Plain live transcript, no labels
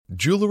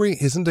Jewelry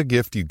isn't a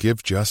gift you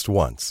give just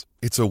once.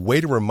 It's a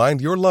way to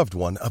remind your loved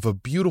one of a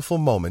beautiful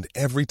moment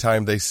every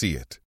time they see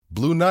it.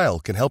 Blue Nile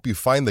can help you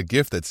find the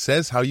gift that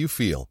says how you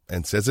feel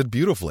and says it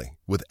beautifully,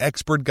 with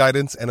expert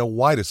guidance and a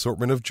wide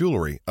assortment of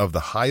jewelry of the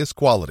highest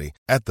quality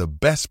at the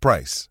best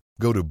price.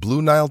 Go to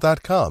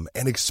BlueNile.com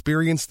and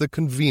experience the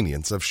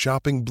convenience of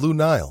shopping Blue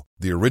Nile,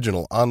 the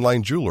original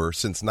online jeweler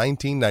since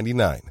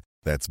 1999.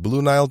 That's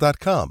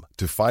BlueNile.com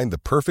to find the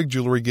perfect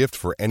jewelry gift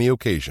for any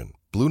occasion.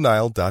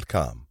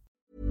 BlueNile.com.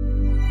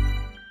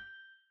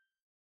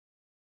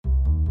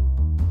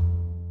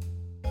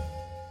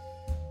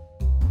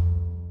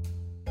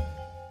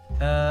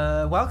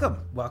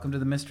 Welcome to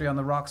the Mystery on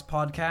the Rocks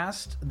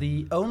podcast,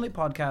 the only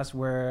podcast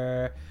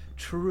where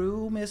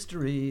true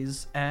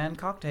mysteries and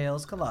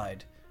cocktails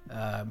collide.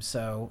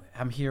 So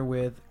I'm here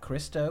with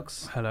Chris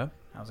Stokes. Hello.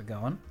 How's it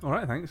going? All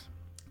right, thanks.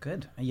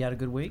 Good. You had a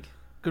good week?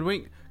 Good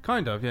week,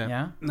 kind of,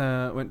 yeah.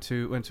 Yeah. Went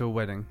to a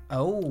wedding.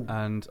 Oh.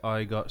 And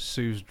I got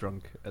Sue's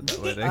drunk at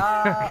the wedding.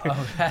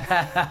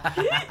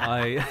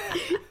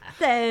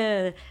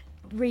 The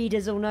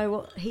readers all know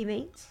what he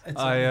means.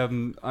 I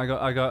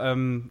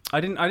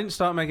didn't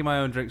start making my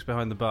own drinks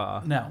behind the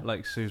bar. No.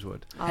 Like Sue's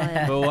would. Oh,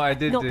 yeah. But what I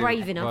did Not do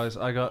brave enough. was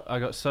I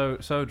got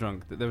so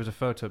drunk that there was a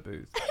photo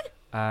booth,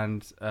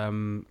 and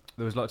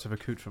there was lots of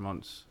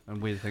accoutrements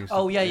and weird things.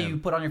 Oh yeah, you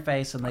put on your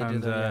face and they do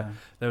the.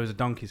 There was a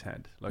donkey's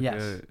head, like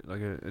Yes.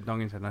 a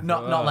donkey's head. And I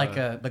Not thought, not like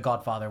The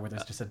Godfather where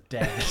there's just a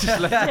dead. as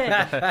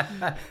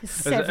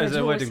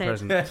a wedding horse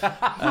head. present.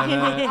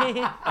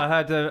 And, I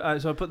had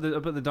so I put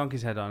the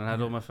donkey's head on and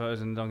had all my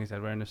photos in the donkey's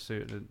head wearing a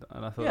suit, and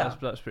I thought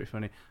that's pretty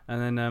funny.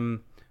 And then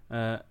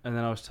I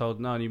was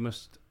told, no, you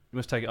must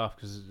take it off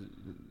because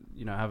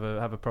have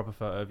a proper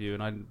photo of you,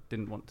 and I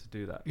didn't want to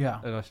do that. Yeah.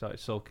 And I started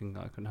sulking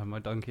that I couldn't have my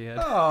donkey head.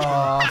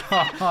 Oh.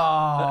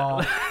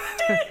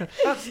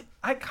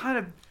 I kind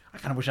of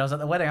wish I was at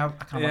the wedding. I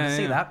kind of want to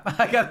see that.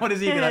 I kind of want to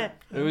see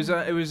that. It was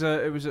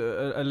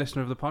a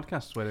listener of the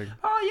podcast's wedding.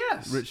 Oh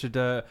yes, Richard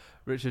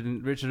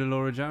and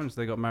Laura Jones.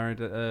 They got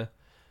married at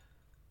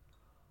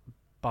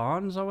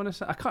Barnes, I want to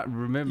say. I can't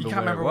remember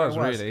where it was.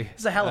 Really.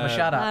 It's a hell of a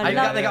shout out.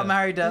 They got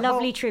married.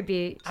 Lovely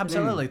tribute.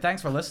 Absolutely.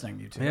 Thanks for listening,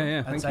 you two.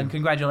 Yeah, thank you. And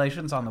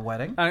congratulations on the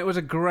wedding. And it was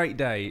a great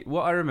day.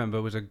 What I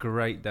remember was a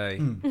great day,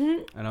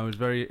 and I was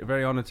very,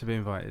 very honoured to be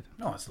invited.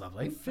 Oh, it's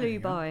lovely. Flew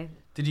by.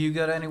 Did you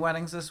go to any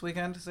weddings this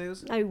weekend,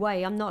 Suze? No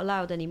way, I'm not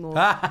allowed anymore.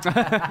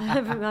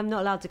 I'm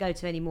not allowed to go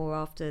to any more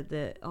after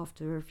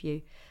a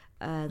few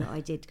that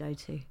I did go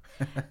to.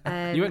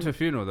 You went to a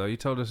funeral though. You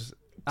told us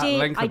at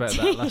length about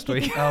that last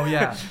week. Oh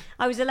yeah.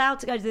 I was allowed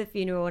to go to the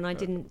funeral and I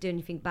didn't do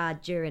anything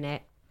bad during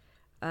it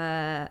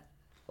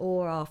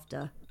or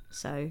after.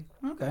 So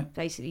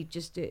basically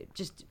just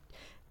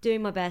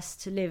doing my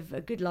best to live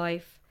a good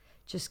life.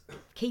 Just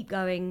keep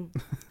going.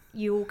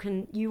 You all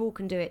can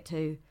do it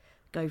too.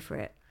 Go for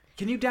it.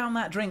 Can you down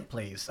that drink,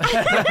 please?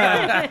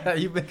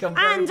 You've become.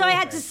 And I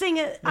had to sing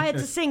at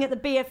the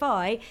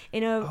BFI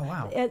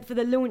for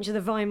the launch of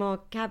the Weimar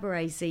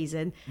Cabaret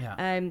season.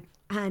 Yeah.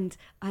 And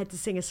I had to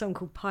sing a song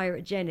called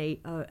Pirate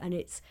Jenny, and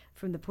it's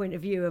from the point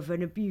of view of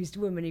an abused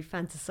woman who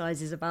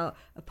fantasizes about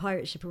a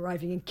pirate ship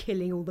arriving and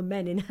killing all the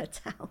men in her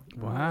town.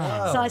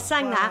 Wow. So I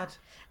sang that,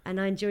 and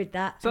I enjoyed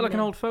that. Is that like an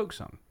old folk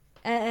song?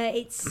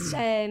 It's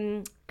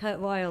Kurt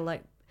Weill,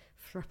 like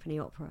threepenny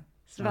opera.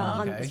 It's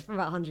it's from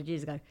about 100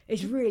 years ago.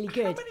 It's really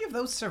good. How many of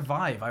those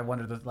survive? I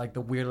wonder,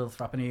 the weird little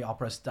threepenny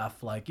opera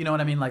stuff, like, you know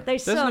what I mean? Like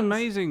there's an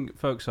amazing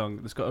folk song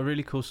that's got a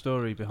really cool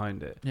story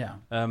behind it. Yeah.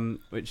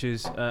 Which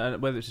is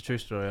whether it's a true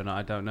story or not,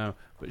 I don't know.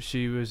 But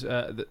she was.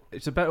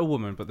 It's about a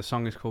woman, but the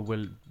song is called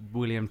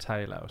William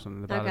Taylor or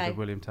something. The Ballad of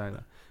William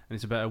Taylor, and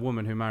it's about a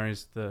woman who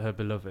marries her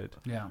beloved.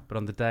 Yeah. But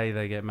on the day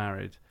they get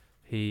married,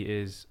 he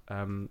is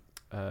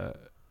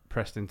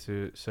pressed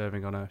into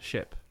serving on a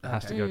ship that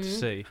has to go to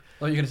sea.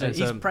 Well, you're going to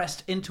say he's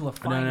pressed into a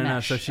fine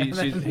mesh. So he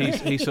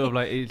sort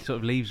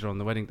of leaves her on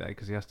the wedding day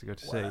because he has to go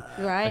to sea.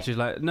 Right. And she's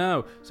like,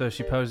 no. So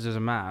she poses as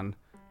a man,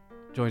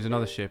 joins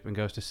another ship and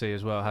goes to sea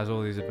as well. Has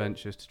all these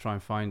adventures to try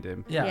and find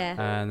him.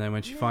 Yeah. And then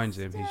when she finds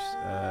him, he's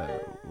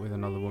with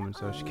another woman.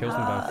 So she kills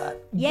them both.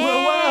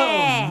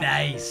 Yeah. Whoa,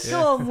 nice.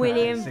 Go on,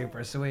 William.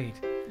 Super sweet.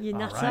 You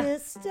nutter. Right.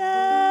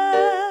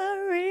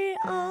 Mystery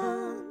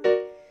on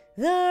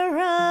the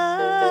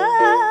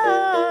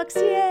rocks,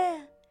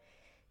 yeah.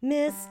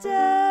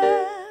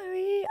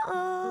 Mystery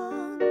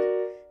on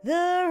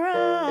the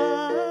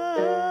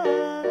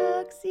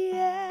rocks,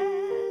 yeah.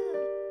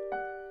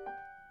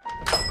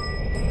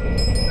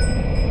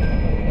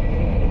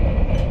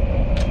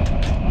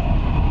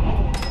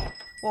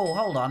 Whoa,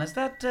 hold on. Is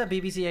that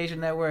BBC Asian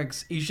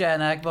Network's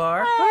Ishan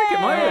Akbar?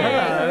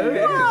 Whoa!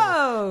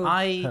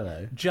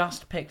 I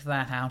just picked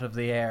that out of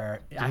the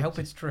air. I hope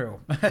it's true.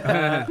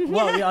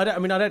 Well, yeah, I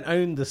don't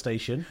own the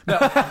station.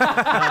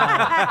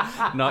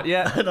 Not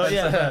yet. Not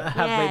yet. I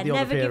have made the odd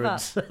never give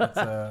up.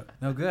 appearance.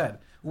 No good.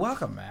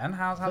 Welcome, man.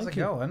 How's it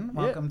going?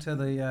 Welcome to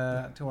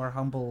the to our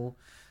humble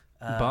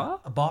Bar?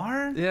 A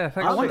bar? Yeah,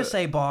 thanks. I want to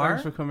say bar.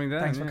 Thanks for coming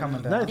down. Thanks for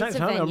coming down. No, It's thanks a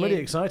for having me. I'm really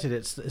venue. excited.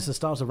 It's the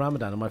start of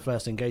Ramadan, and my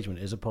first engagement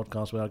is a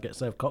podcast where I get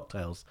served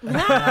cocktails.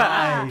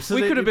 Nice.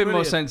 We could have been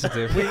more Brilliant.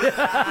 sensitive.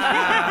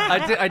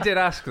 I did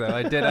ask though.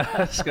 I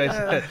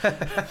said,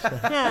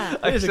 Yeah.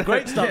 It's a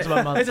great start to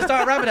my month. It's the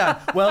start of Ramadan.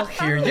 Well,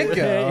 here you go.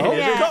 Here's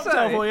Yeah. a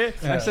cocktail for you.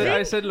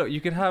 I said, look,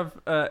 you can have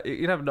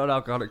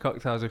non-alcoholic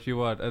cocktails if you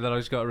want, and then I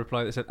just got a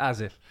reply that said,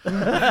 as if.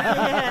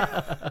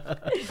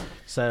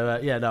 So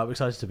no, I'm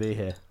excited to be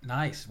here.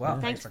 Nice. Well,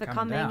 Thanks for for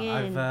coming coming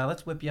down. in.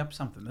 Let's whip you up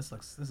something. This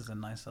is a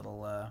nice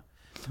little.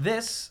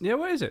 This Yeah,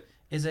 what is it?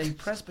 is a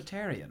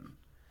Presbyterian,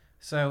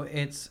 so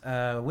it's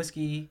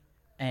whiskey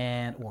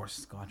or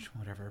scotch,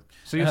 whatever.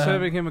 So you're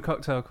serving him a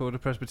cocktail called a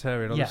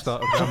Presbyterian on Yes. the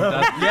start of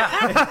Ramadan.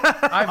 Yeah,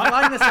 I've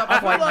lined this up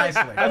quite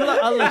nicely. I feel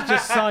like Allah's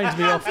just signed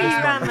me off this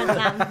Happy one.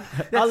 Ramadan.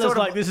 Allah's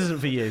like, this isn't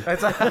for you.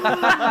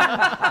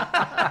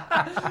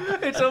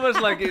 It's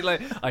almost like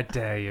I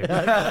dare you.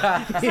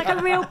 It's like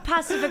a real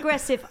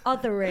passive-aggressive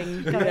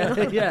othering going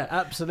on. Yeah,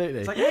 absolutely.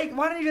 It's like, hey,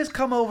 why don't you just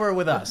come over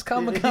with us?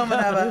 Come and have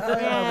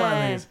one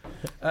of these.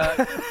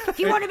 If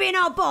you want to be in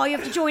our bar, you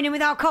have to join in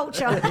with our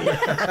culture.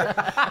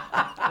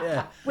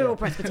 Yeah. We're all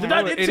Presbyterian.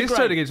 Don't It is integrate.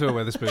 turning into a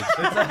Wetherspoons.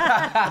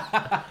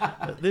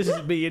 This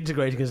is me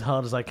integrating as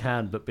hard as I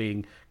can, but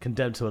being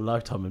condemned to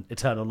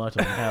eternal night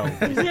on hell.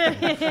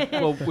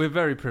 Well, we're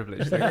very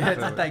privileged.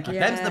 Thank you.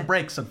 Yeah. Them's the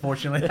breaks,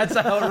 unfortunately. That's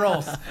how it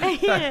rolls.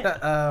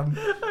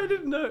 I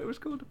didn't know it was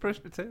called a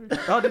Presbyterian.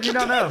 Oh, did you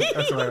not know?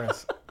 That's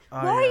hilarious.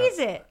 Why is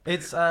it?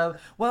 It's so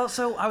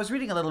I was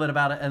reading a little bit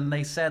about it, and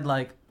they said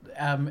like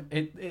I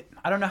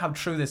don't know how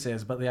true this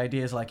is, but the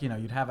idea is like,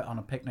 you'd have it on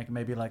a picnic, and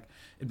maybe like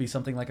it'd be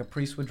something like a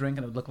priest would drink,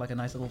 and it would look like a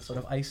nice little sort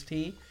of iced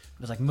tea. It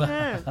was like,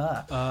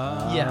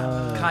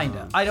 yeah, kind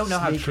of. I don't know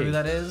how Sneaky. true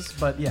that is,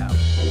 but yeah.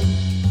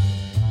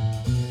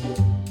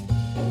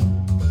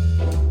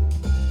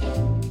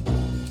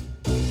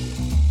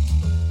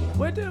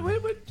 Where do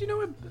you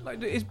know?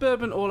 Is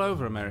bourbon all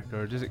over America,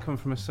 or does it come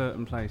from a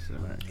certain place in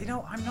America?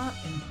 I'm not.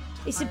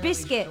 It's a entirely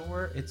biscuit.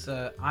 Sure. It's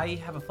I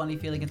have a funny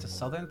feeling it's a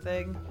southern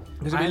thing.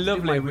 Because I it'd be have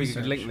to do my lovely if we research.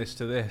 could link this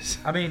to this.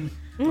 I mean,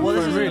 well,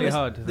 this is really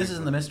hard to This think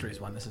isn't the mysteries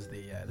one. This is the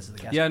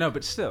guest. Yeah, no,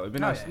 but still, it'd be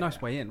nice, yeah, nice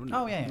yeah. way in, wouldn't it?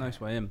 Oh, yeah, yeah.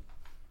 Nice way in.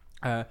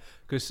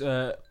 Because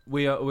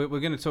we're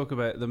going to talk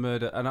about the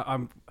murder, and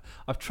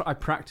I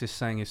practice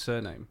saying his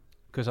surname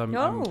because I'm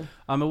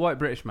a white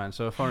British man,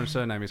 so a foreign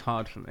surname is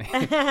hard for me,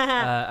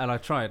 and I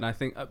try it, and I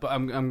think, but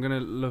I'm going to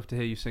love to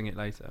hear you sing it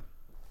later.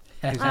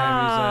 His name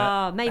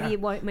is Maybe it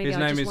won't. Maybe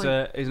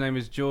his name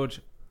is George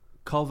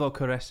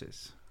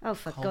Colvo-Caresses. Oh,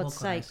 for Colvo God's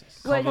sake!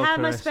 Caresses. Well, how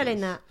am I Colvo-Caresses.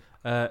 spelling that?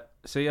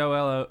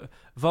 Collo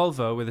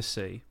Volvo with a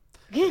C.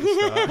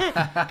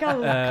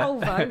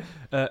 Colvo.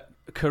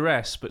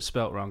 Caress, but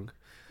spelt wrong.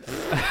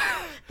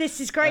 This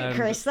is great,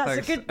 Chris. That's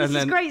thanks. a good. This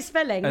is great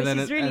spelling. and This then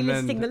is really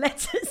listing the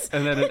letters.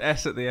 And then an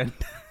S at the end.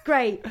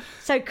 Great.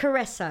 So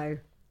Caresso.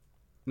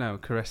 No,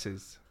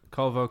 Caresses.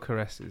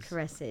 Colvo-Caresses.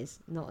 Caresses.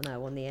 Not an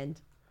O on the end.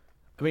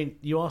 I mean,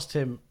 you asked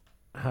him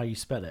how you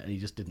spell it, and he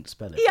just didn't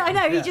spell it. Yeah, I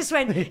know. He just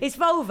went, it's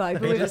Volvo,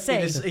 but with a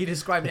C. He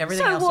described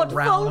everything So else what,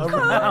 around. Volvo?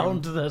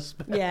 Around the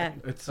spell. Yeah.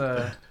 It's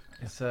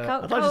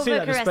I'd like to see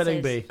that in a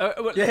spelling bee.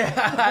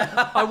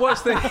 I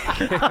was thinking.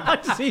 I'd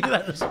like to see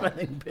that in a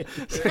spelling bee.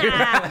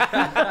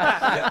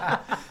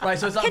 right.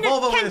 So it's like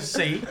Volvo with a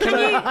C.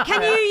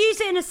 Can you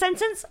use it in a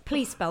sentence?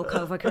 Please spell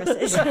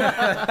Colvo-Caresses. Is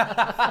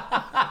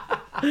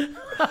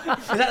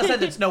that a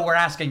sentence? No, we're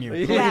asking you.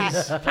 Please,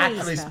 Yes, please.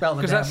 actually spell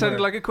the Because damn that sounded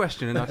word. like a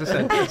question and not a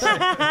sentence.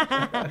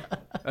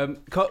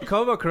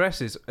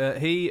 Colvo-Caresses,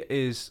 he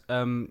is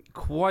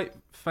quite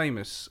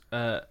famous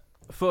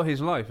for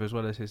his life as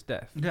well as his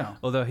death. Yeah.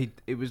 Although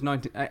it was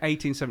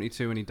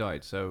 1872 when he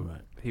died, so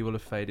he will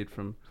have faded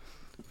from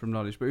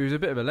knowledge. But he was a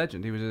bit of a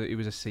legend. He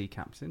was a sea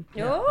captain.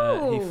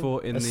 Oh. He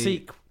fought in A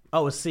Sikh.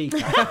 Oh, a Sikh.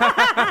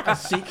 A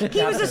Sikh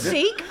He was a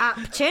Sikh,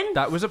 Apchin.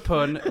 That was a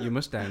pun. You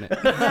must down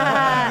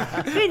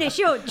it. Finish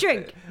your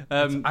drink.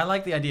 I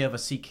like the idea of a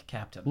Sikh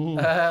captain.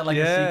 Like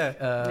Yeah. a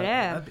Sikh.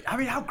 Yeah. I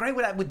mean, how great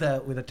would that with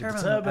the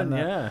turban? turban, and the,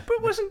 yeah.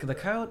 But wasn't the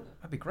coat.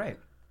 That'd be great.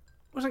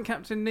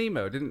 Captain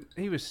Nemo?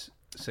 He was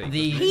Sikh?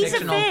 The He's a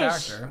fictional fish.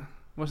 character.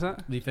 What's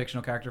that? The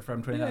fictional character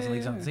from 20,000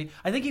 Leagues Under the Sea.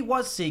 I think he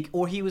was Sikh,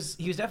 or he was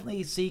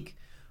definitely Sikh,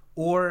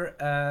 or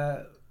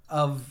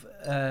of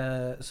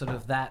sort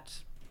of that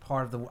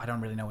part of the. I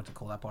don't really know what to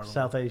call that part of the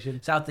South world.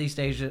 Asian. Southeast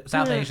Asia,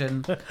 South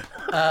Asian.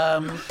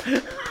 I'm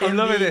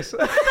loving this.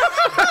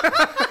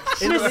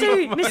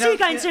 Masood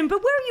going to him,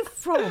 but where are you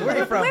from?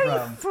 Where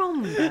are you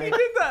from? He did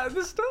that at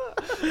the start.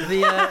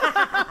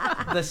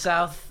 The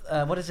South.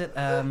 What is it?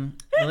 The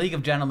League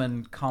of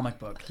Gentlemen comic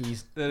book.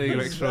 He's The League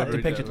of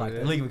Extraordinary depicted like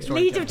Gentlemen, the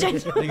League of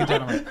Extraordinary League of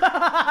Gentlemen. League of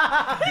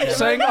Gentlemen.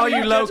 Saying "Are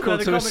you local?"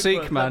 the to a comic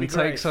Sikh book, man that'd be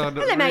great. takes on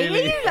Hello, mate.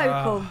 really. Are you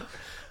local?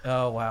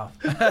 Oh wow.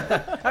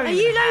 Are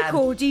you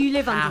local? Do you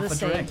live under Half the a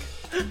sea? drink.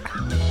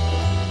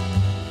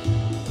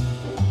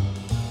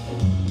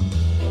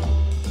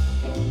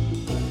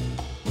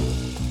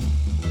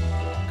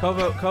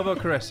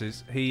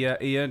 Colvo-Caresses, he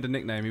earned a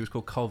nickname. He was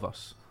called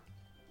Colvos.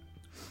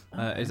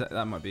 Is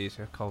that might be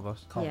easier?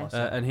 Colvos. Colvos.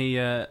 And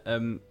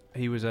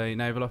he was a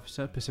naval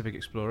officer, Pacific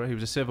explorer. He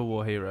was a Civil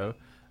War hero,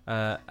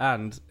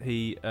 and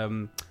he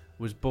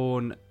was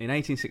born in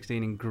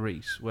 1816 in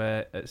Greece,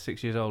 where at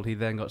 6 years old he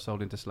then got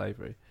sold into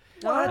slavery.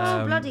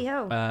 Oh, bloody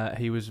hell.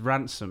 He was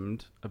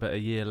ransomed about a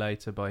year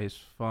later by his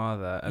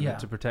father, and Yeah.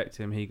 to protect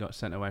him, he got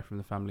sent away from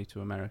the family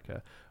to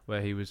America,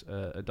 where he was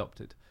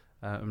adopted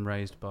and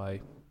raised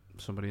by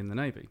somebody in the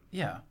Navy.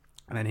 Yeah.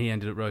 And then he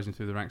ended up rising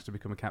through the ranks to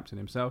become a captain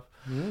himself.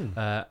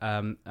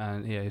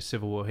 And he's a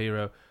Civil War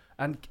hero.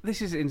 And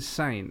this is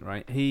insane,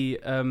 right? He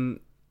died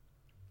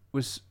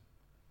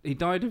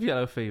of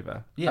yellow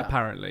fever,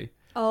 apparently.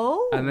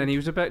 Oh. And then he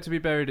was about to be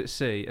buried at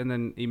sea, and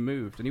then he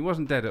moved, and he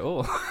wasn't dead at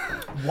all.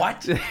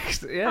 What?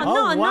 Yeah.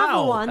 Not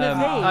another one of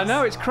these. I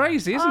know, it's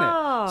crazy, isn't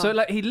Oh. it? So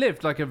like he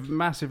lived like a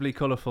massively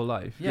colourful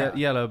life. Yeah.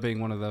 Yellow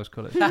being one of those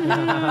colours. and,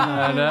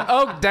 down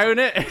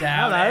it.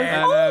 Down it.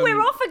 And, Oh,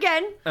 we're off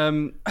again.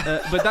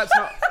 but that's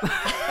not.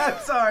 I'm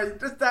sorry.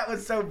 That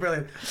was so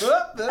brilliant. Here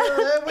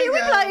we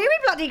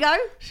bloody go.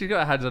 She's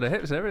got her hands on her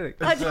hips and everything.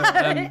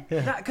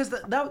 Because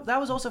that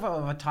was also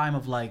from a time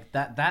of like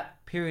that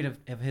period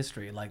of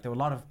history. Like there were a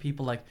lot of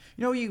people like,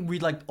 you know, you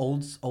read like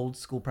old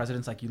school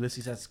presidents like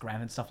Ulysses S.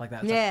 Grant and stuff like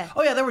that. It's Yeah. Like,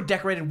 oh yeah, they were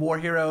decorated war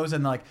heroes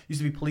and like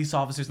used to be police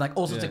officers and like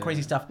all sorts of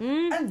crazy stuff.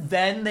 And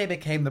then they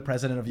became the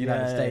president of the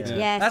United States. yeah.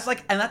 Yes. That's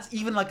like, and that's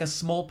even like a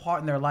small part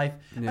in their life.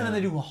 And then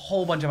they do a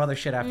whole bunch of other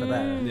shit after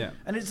that. Yeah.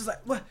 And it's just like,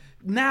 what?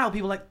 Now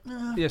people are like,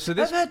 Yeah, so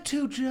this- I've had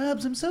 2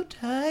 jobs. I'm so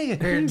tired.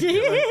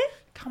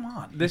 Come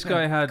on. This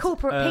guy had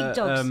Corporate pig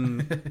dogs.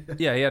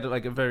 Yeah, he had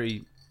like a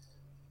very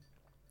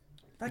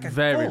Like a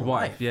varied full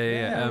wife. life.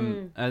 Yeah.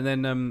 And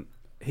then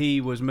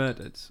he was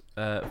murdered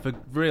for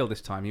real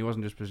this time. He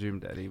wasn't just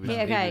presumed dead. He was.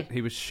 Yeah, okay.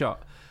 He was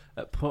shot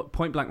at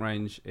point blank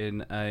range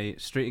in a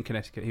street in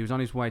Connecticut. He was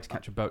on his way to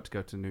catch a boat to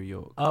go to New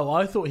York. Oh,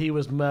 I thought he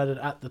was murdered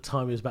at the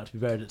time he was about to be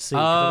buried at sea.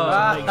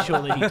 To make sure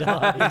that he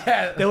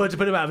died. They wanted to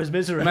put him out of his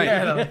misery.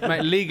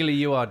 Mate, legally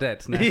you are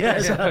dead now.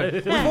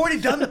 We've already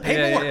done the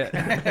paperwork.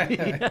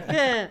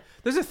 Yeah.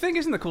 There's a thing,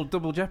 isn't there, called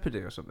double jeopardy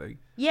or something?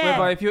 Yeah.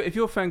 Whereby if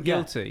you're found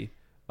guilty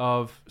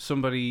of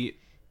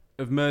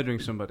murdering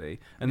somebody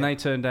and they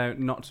turned out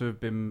not to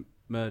have been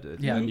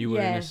murdered and you were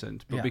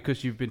innocent, but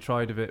because you've been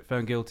tried of it,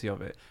 found guilty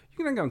of it, you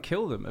can then go and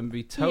kill them and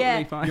be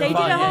totally fine. They did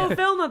a whole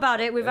film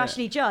about it with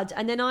Ashley Judd,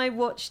 and then I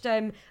watched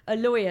a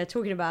lawyer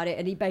talking about it,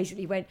 and he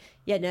basically went,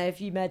 "Yeah, no, if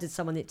you murdered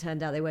someone, it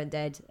turned out they weren't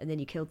dead, and then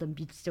you killed them,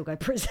 you'd still go to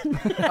prison."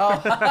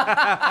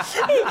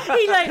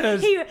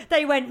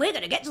 They went, "We're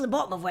going to get to the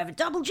bottom of whether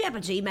double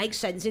jeopardy makes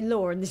sense in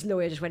law," and this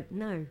lawyer just went,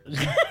 "No."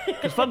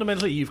 Because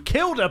fundamentally, you've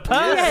killed a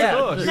person. Yeah. Of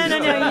course. No, you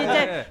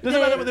don't.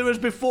 Doesn't matter whether it was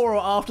before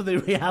or after the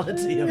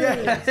reality of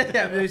it.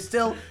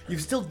 Yeah,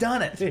 you've still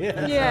done it.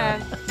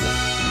 Yeah.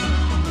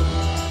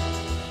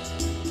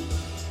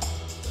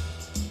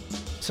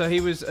 So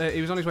he was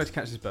on his way to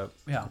catch his boat.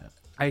 Yeah.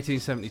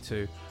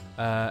 1872,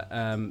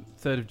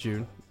 3rd of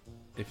June,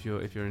 if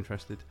you're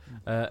interested,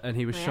 and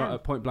he was shot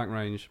at point blank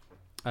range,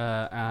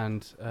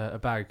 and a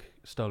bag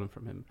stolen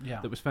from him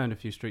that was found a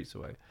few streets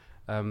away.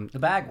 The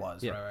bag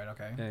was right.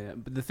 Okay. Yeah.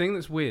 But the thing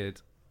that's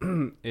weird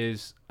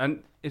is,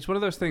 and it's one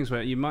of those things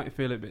where you might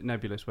feel a bit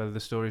nebulous whether the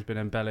story's been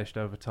embellished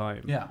over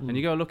time. Yeah. And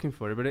you go looking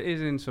for it, but it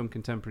is in some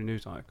contemporary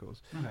news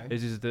articles. Okay.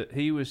 Is that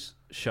he was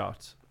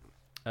shot.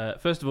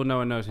 First of all, no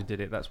one knows who did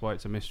it. That's why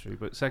it's a mystery.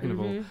 But second of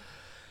all,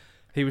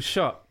 he was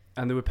shot,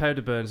 and there were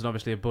powder burns and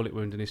obviously a bullet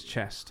wound in his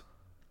chest.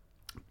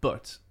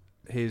 But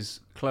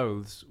his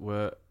clothes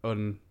were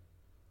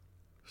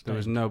there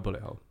was no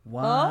bullet hole.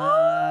 What?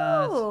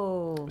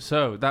 Oh.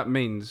 So that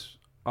means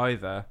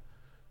either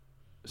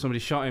somebody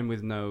shot him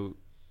with no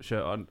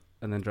shirt on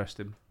and then dressed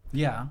him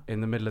Yeah.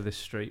 in the middle of this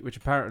street, which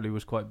apparently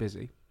was quite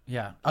busy.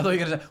 Yeah. I thought you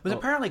were going to say, was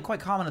apparently quite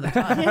common at the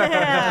time. Take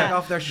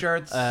off their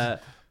shirts.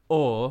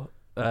 Or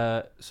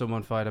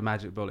someone fired a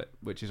magic bullet,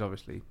 which is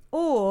obviously...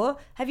 Or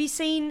have you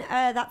seen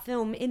that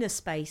film Inner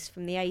Space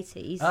from the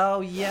 80s?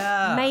 Oh,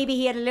 yeah. Maybe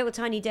he had a little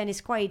tiny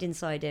Dennis Quaid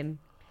inside him,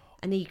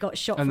 and he got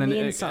shot from the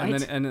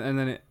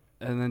inside.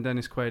 And then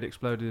Dennis Quaid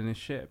exploded in his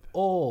ship.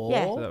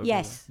 Or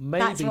yes,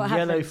 maybe that's what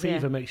yellow happens,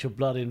 fever makes your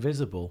blood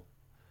invisible.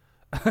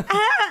 And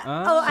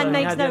So he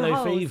makes had no yellow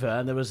holes. fever,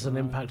 and there was an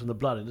impact on the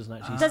blood. It doesn't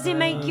actually. Does it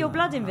make your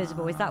blood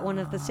invisible? Is that one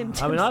of the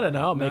symptoms? I mean, I don't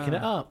know. I'm making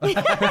it up. But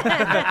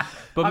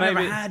I've maybe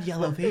never had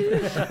yellow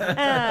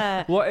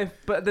fever. what if?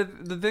 But the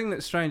thing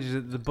that's strange is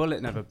that the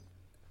bullet never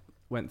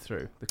went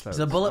through the clothes.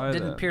 The bullet either.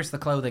 didn't pierce the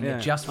clothing. Yeah.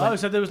 It just went... Oh,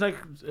 so there was like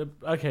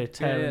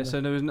tear. So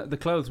there was the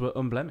clothes were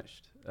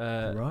unblemished,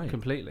 Right.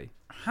 completely.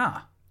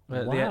 Huh.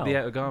 Wow. The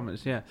outer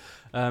garments, yeah.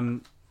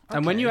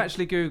 And when you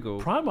actually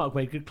Google, Primark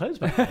made good clothes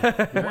back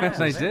then. Wow,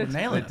 they did,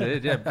 nailing they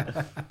did,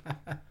 yeah.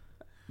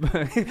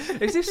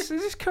 is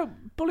this coat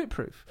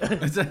bulletproof?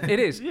 It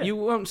is. Yeah. You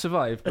won't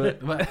survive, but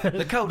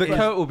the coat. the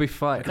coat will be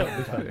fine.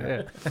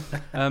 Yeah.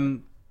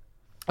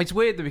 It's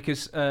weird though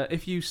because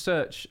if you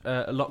search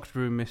a locked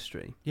room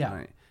mystery, Yeah.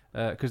 right,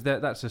 because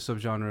that's a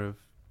subgenre of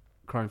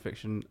crime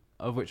fiction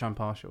of which I'm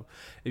partial.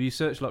 If you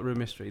search Locked Room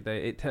Mystery,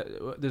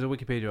 there's a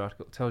Wikipedia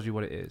article that tells you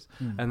what it is,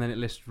 and then it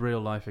lists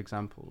real life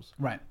examples.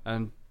 Right.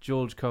 And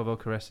George Covell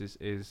Caresses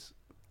is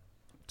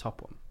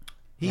top one.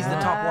 He's the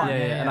top one.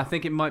 Yeah. And I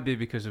think it might be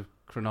because of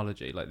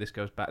chronology. Like, this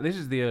goes back. This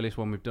is the earliest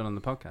one we've done on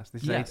the podcast.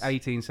 This is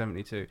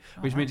 1872,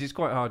 which means it's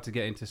quite hard to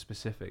get into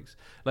specifics.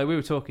 Like we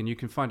were talking, you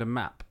can find a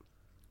map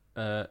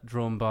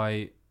drawn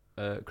by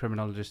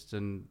criminologists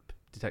and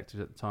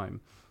detectives at the time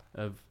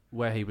of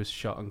where he was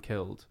shot and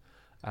killed,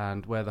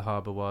 and where the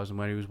harbour was, and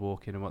where he was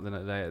walking, and what the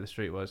lay of the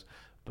street was.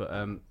 But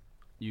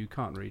you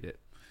can't read it.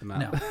 The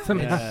map.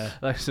 No.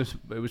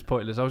 It was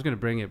pointless. I was going to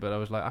bring it, but I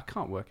was like, I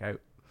can't work out.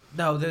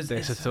 No,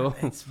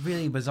 it's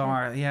really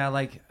bizarre. Yeah,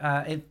 like what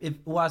I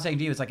was saying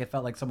to you is like it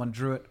felt like someone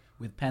drew it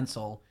with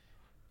pencil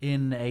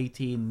in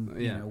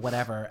 18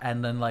 whatever,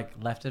 and then like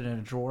left it in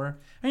a drawer.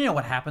 And you know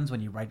what happens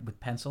when you write with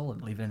pencil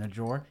and leave it in a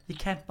drawer? You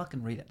can't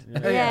fucking read it.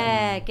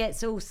 Yeah, it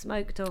gets all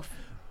smoked off.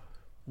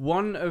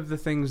 One of the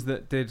things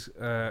that did,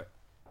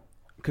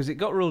 because it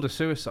got ruled a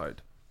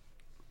suicide.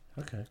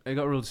 Okay. It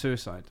got ruled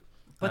suicide.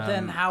 But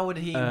then how would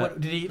he? What,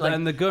 did he like?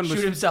 And the gun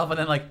shoot himself and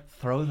then like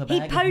throw the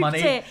bag of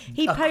money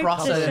He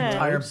across poked an it.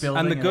 entire building?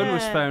 And the gun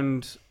was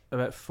found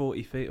about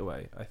 40 feet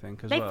away, I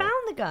think. They found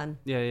the gun.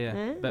 Yeah,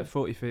 about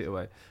 40 feet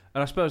away.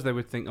 And I suppose they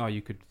would think, oh,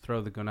 you could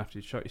throw the gun after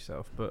you shot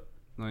yourself, but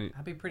like,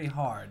 that'd be pretty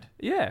hard.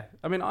 Yeah,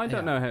 I mean, I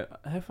don't know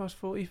how far's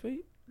 40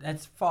 feet.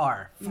 That's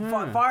far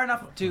far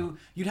enough to.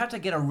 You'd have to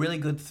get a really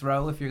good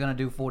throw if you're gonna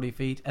do 40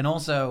 feet, and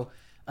also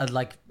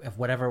like if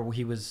what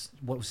was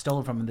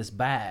stolen from in this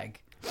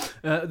bag.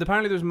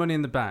 Apparently there was money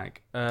in the bag,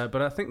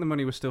 but I think the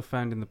money was still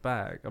found in the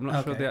bag. I'm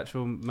not sure the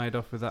actual made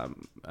off with that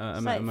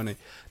amount of money.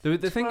 The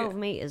 12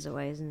 meters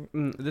away, isn't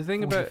it? The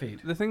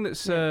thing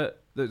that's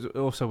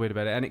also weird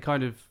about it, and it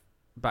kind of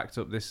backed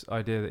up this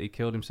idea that he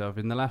killed himself.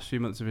 In the last few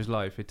months of his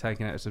life, he'd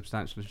taken out a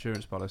substantial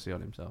insurance policy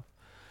on himself.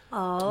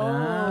 Oh,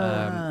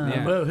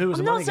 Well, who was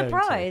I'm the not money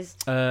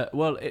surprised.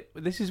 Well,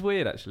 this is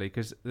weird actually,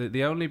 because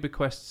the only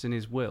bequests in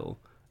his will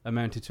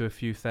amounted to a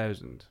few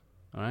thousand.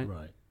 All right.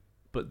 Right.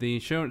 But the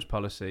insurance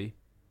policy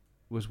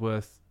was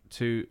worth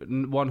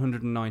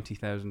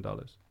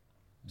 $190,000.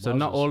 So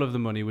not all of the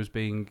money was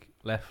being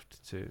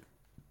left to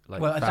like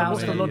family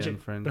what's the logic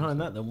and friends.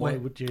 behind that then? Why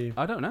would you?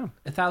 I don't know.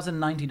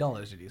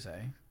 $1,090, did you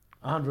say?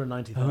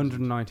 $190,000.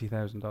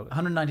 $190,000.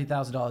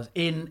 $190,000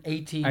 in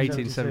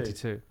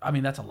 1872. I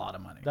mean, that's a lot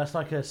of money. That's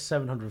like a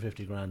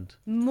 750 grand.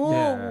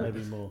 More. Maybe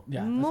more.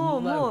 Yeah,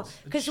 More.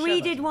 Because we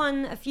Shut did up.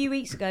 one a few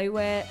weeks ago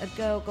where a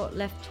girl got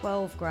left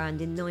 12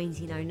 grand in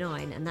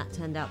 1909, and that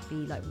turned out to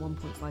be like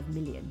 1.5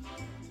 million.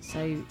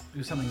 So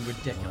Do something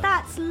ridiculous.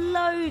 that's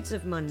loads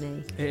of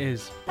money. It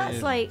is. That's It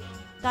is. like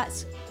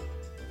that's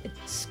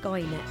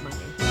Skynet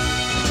money.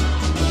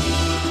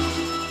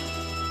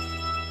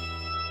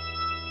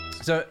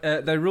 So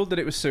they ruled that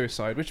it was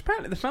suicide, which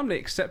apparently the family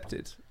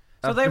accepted.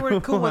 So they were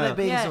cool with it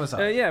being Yeah.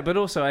 suicide. Yeah, but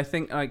also I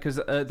think because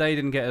they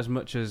didn't get as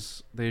much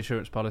as the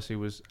insurance policy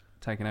was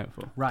taken out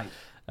for. Right.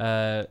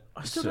 I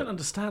still don't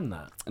understand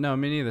that. No,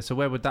 me neither. So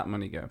where would that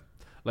money go?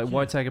 Like,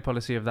 why take a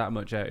policy of that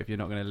much out if you're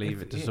not going to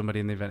leave it to somebody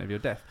in the event of your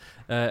death?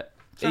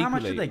 So how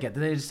much did they get? Did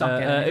they just stop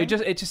getting it?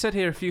 It just said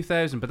here a few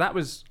thousand, but that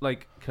was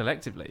like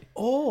collectively.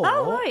 Or,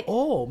 right.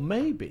 or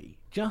maybe,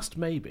 just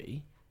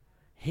maybe,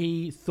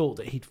 he thought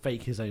that he'd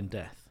fake his own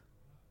death.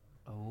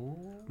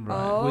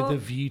 Right. With a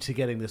view to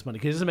getting this money.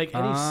 Because it doesn't make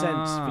any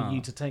sense for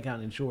you to take out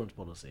an insurance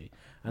policy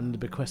and the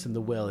bequest in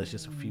the will is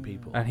just a few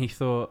people. And he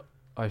thought,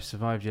 I've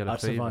survived yellow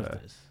I've fever.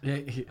 survived this.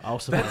 Yeah, I'll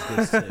survive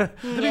this too. To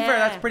be fair,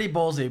 that's pretty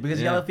ballsy because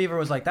Yeah. yellow fever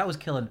was like that was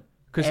killing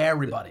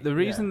everybody. The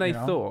reason they you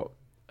know?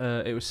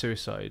 thought it was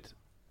suicide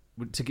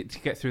to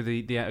get through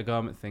the outer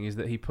garment thing is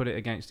that he put it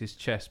against his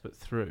chest but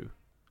through.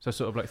 So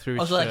sort of like through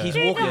his Also, like shirt. he's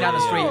walking down the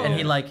street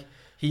and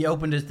he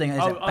opened his thing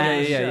and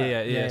it's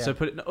Yeah. So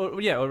put it,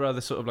 or rather,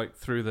 sort of like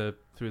through the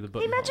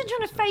button. Imagine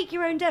trying to fake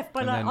your own death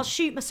by And like, then- I'll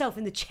shoot myself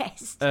in the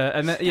chest.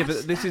 And then,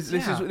 but this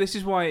yeah.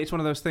 is why it's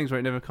one of those things where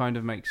it never kind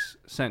of makes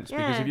sense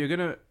because Yeah. if you're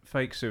gonna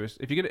fake suicide,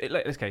 if you're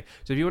gonna okay,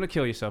 so if you want to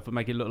kill yourself but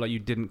make it look like you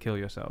didn't kill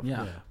yourself,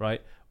 Yeah.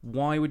 right?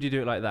 Why would you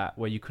do it like that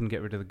where you couldn't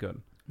get rid of the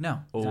gun? No,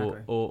 Or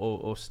exactly.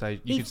 or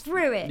stage. He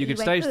threw it. You He could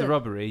went, stage the "Ugh."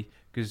 robbery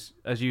because,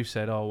 as you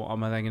said,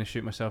 am I then going to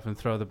shoot myself and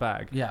throw the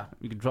bag? Yeah.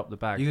 You could drop the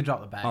bag. You could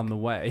drop the bag. on the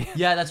way.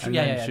 Yeah, that's true. and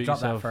Yeah, then yeah. shoot Drop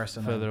that yourself first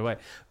and further then... away.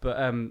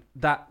 But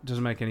that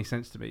doesn't make any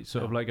sense to me.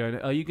 Sort of No. like going,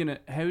 are you gonna?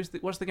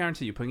 What's the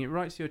guarantee? You're putting it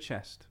right to your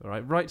chest, all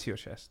right, right to your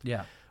chest.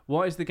 Yeah.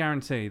 What is the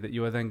guarantee that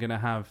you are then going to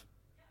have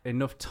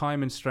enough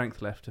time and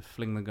strength left to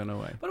fling the gun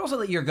away? But also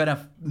that you're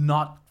gonna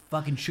not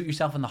fucking shoot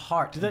yourself in the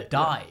heart Did to they-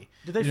 die.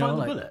 Did they You know, find the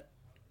like- bullet?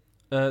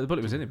 The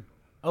bullet was in him.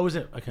 Oh, was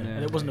it? Okay. Yeah,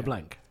 and it wasn't yeah. a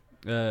blank.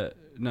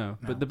 No,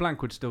 but the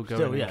blank would still go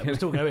Still, in. yeah, it would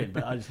still go in,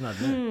 but I just not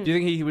know. Do you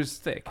think he was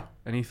thick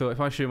and he thought,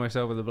 if I shoot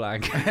myself with a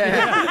blank,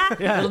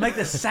 it'll make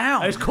the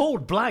sound. It's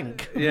called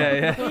blank.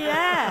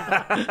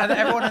 yeah. And then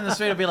everyone in the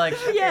street will be like,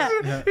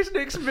 He's an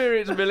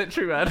experienced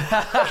military man.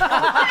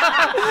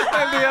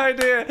 And the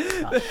idea.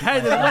 Hey,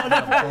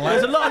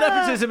 there's a lot of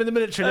nepotism in the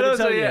military. And Let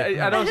me also, tell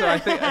you. and also, I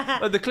think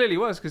there clearly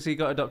was, because he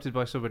got adopted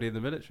by somebody in the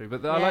military.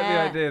 But I like the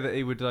idea that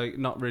he would like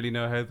not really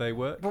know how they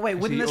work. But wait,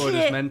 wouldn't he this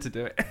orders men to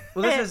do it?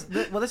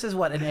 This is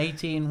what, in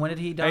 18, when did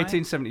he die?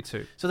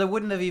 1872. So there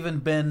wouldn't have even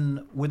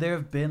been, would there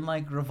have been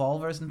like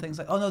revolvers and things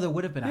like, oh no, there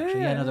would have been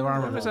actually. Yeah, no, there are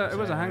revolvers. It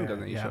was a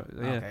handgun that you shot.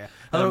 Yeah. Okay.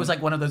 I thought it was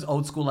like one of those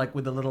old school, like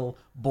with the little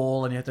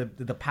bowl and you have to,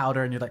 the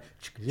powder and you're like,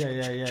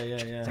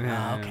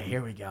 Yeah. okay,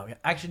 here we go. Yeah.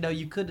 Actually, no,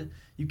 you can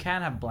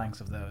have blanks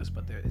of those,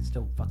 but it's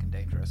still fucking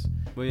dangerous.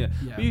 Well, yeah.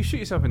 But you shoot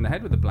yourself in the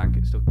head with a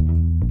blanket, still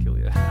kill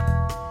you.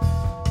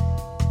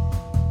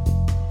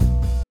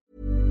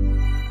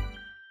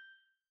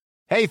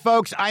 Hey,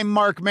 folks, I'm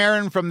Mark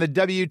Maron from the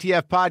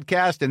WTF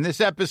Podcast, and this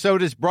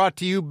episode is brought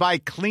to you by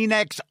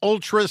Kleenex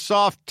Ultra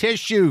Soft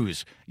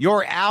Tissues,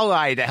 your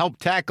ally to help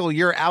tackle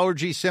your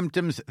allergy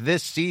symptoms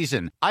this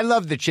season. I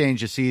love the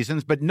change of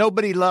seasons, but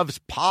nobody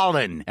loves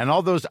pollen and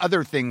all those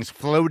other things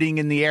floating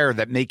in the air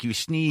that make you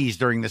sneeze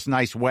during this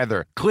nice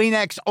weather.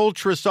 Kleenex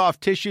Ultra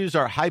Soft Tissues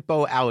are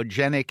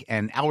hypoallergenic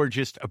and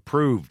allergist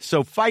approved,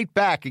 so fight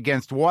back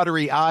against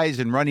watery eyes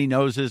and runny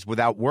noses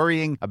without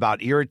worrying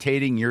about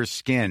irritating your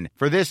skin.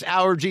 For this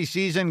allergy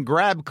season,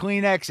 grab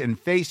Kleenex and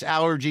face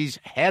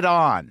allergies head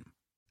on.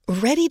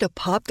 Ready to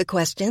pop the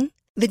question?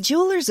 The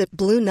jewelers at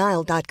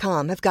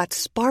BlueNile.com have got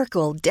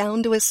sparkle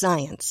down to a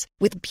science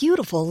with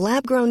beautiful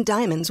lab-grown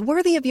diamonds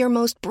worthy of your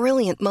most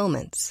brilliant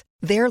moments.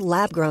 Their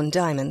lab-grown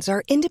diamonds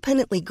are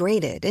independently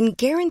graded and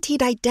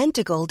guaranteed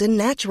identical to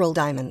natural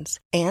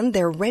diamonds, and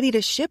they're ready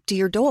to ship to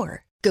your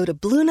door. Go to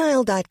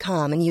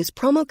BlueNile.com and use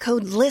promo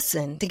code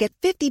LISTEN to get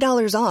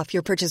 $50 off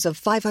your purchase of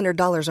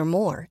 $500 or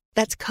more.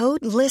 That's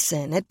code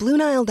LISTEN at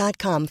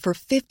BlueNile.com for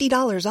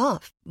 $50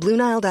 off.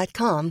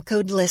 BlueNile.com,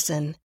 code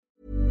LISTEN.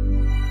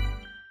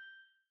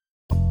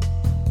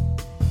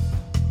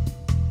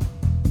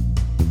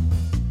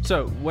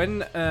 So,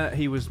 when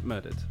he was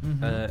murdered,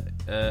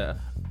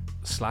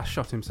 Slash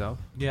shot himself.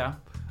 Yeah.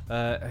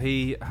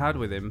 He had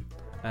with him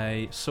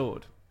a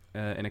sword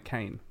in a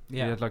cane.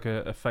 Yeah. He had like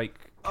a fake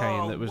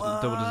cane that was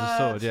doubled as a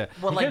sword. Yeah.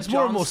 Well, It like gets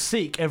more and more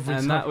Sikh every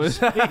And time. that was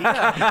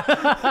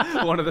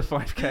one of the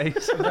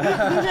 5Ks.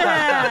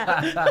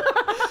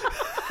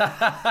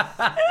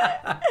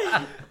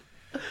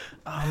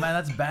 Oh man,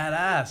 that's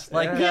badass!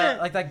 Like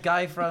like that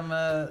guy from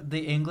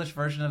the English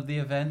version of the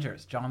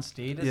Avengers, John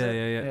Steed. Is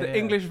it? The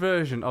English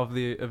version of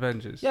the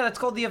Avengers. Yeah, that's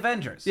called the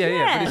Avengers.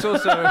 Yeah. But it's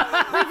also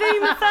With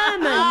Uma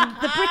Thurman,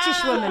 the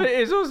British woman. it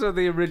is also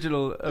the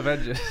original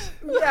Avengers.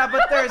 Yeah,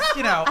 but there's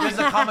there's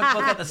a comic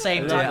book at the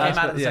same time. Came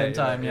out at the same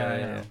time.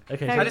 Yeah.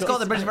 Okay, I just call it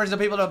the British version so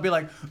people don't be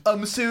like,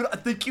 Masood, I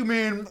think you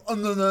mean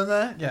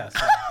Yes.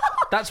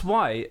 That's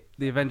why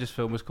the Avengers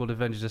film was called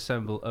Avengers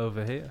Assemble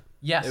over here.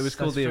 Yes, It was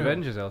called that's the true.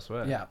 Avengers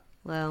elsewhere. Yeah.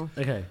 Well,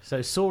 Okay,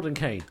 so sword and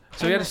cane.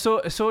 So he had a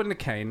sword and a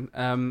cane,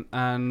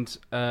 and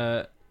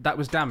that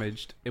was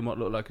damaged in what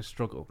looked like a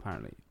struggle,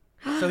 apparently.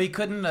 So he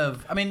couldn't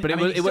have. I mean, But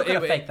he still could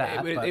have faked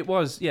that. but- it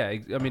was, yeah.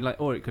 I mean,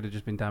 like, or it could have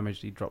just been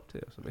damaged. He dropped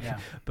it or something. Yeah.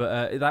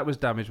 But that was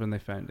damaged when they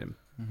found him.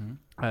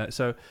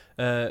 So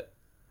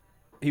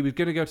he was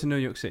going to go to New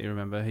York City.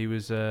 Remember, he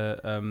was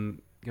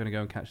going to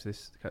go and catch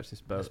this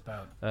boat.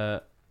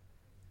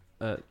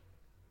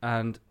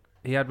 And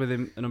he had with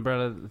him an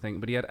umbrella thing,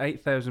 but he had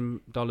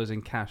 $8,000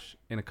 in cash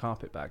in a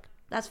carpet bag.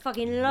 that's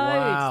fucking loads.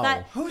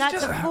 Wow. Who's That's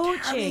just a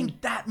fortune. carrying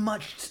that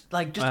much,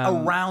 like, just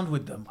around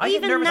with them? I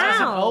Even have never now- seen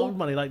That's old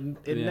money, like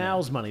in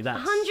now's money. That's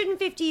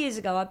 150 years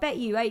ago, I bet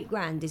you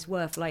 $8,000 is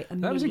worth like a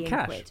That was in million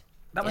cash. quid.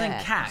 That was in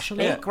Yeah. cash.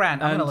 Yeah.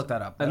 $8,000. I'm And- gonna look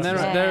that up. And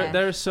That's-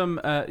 there are some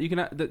you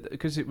can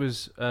because it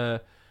was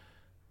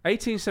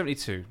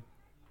 1872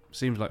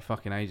 seems like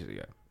fucking ages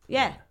ago,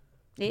 Yeah,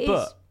 it is.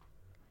 but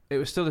it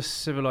was still a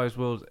civilized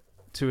world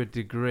to a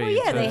degree. Well,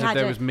 yeah, in they terms of had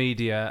there a- was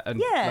media and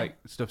Yeah. like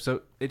stuff.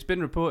 So it's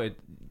been reported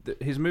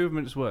that his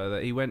movements were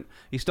that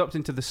he stopped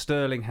into the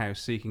Sterling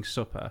House seeking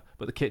supper,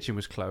 but the kitchen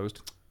was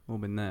closed. All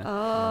been there.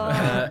 Oh.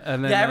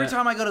 And then, Yeah, every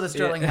time I go to the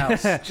Sterling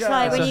House, It's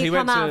like when So he you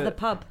went come out to- of the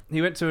pub.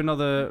 He went to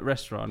another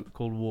restaurant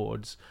called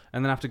Ward's,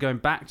 and then after going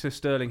back to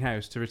Sterling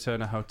House to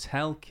return a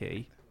hotel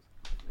key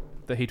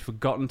that he'd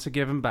forgotten to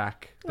give him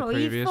back the Oh, you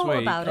previous thought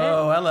week, about it.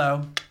 oh,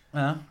 hello.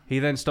 he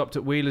then stopped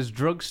at Wheeler's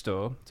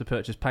drugstore to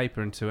purchase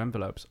paper and 2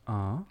 envelopes.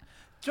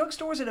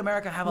 Drugstores in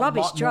America have a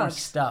Rubbish lot more drugs.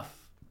 stuff.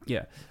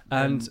 Yeah,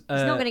 and He's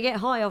not going to get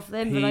high off the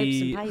envelopes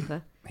he- and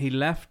paper. he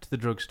left the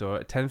drugstore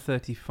at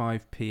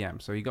 10:35 p.m.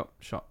 So he got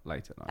shot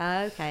late at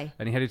night. Okay.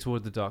 And he headed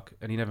toward the dock,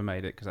 and he never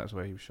made it because that's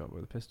where he was shot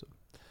with a pistol.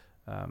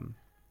 And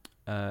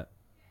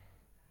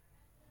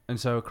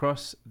so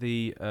across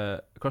the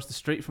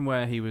street from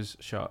where he was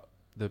shot,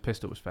 the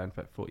pistol was found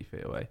 40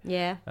 feet away.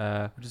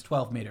 Yeah. Which is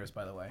 12 meters,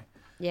 by the way.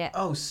 Yeah.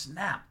 Oh,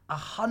 snap.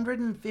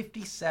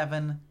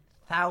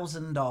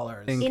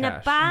 $157,000 In In a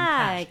cash.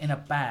 bag. in a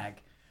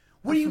bag.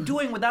 What are you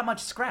doing with that much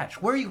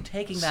scratch? Where are you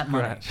taking that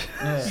money?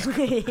 Scratch.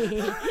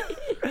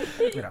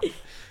 You know,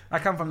 I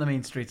come from the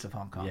mean streets of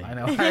Hong Kong. Yeah. I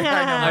know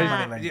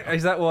my money.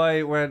 Is that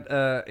why when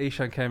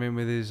Ishan came in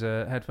with his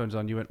headphones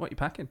on, you went, "What are you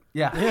packing?"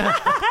 Yeah.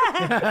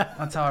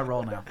 That's how I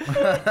roll now.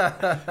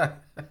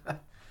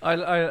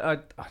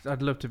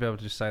 I'd love to be able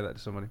to just say that to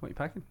somebody. What are you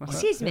packing?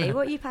 Excuse me,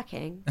 what are you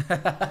packing?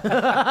 That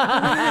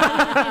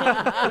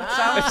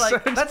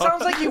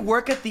sounds like you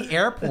work at the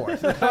airport.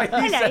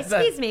 Hello,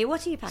 excuse me,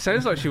 what are you packing?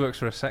 Sounds like she works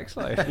for a sex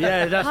slave.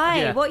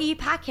 Hi, what are you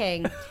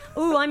packing?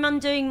 Oh, I'm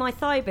undoing my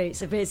thigh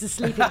boots. If it's a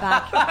sleeping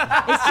bag,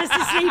 it's just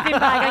a sleeping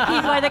bag. I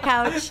keep by the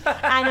couch,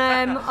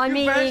 and I'm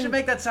eating. You managed to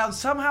make that sound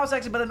somehow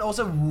sexy, but then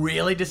also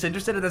really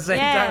disinterested at the same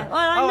time. Well,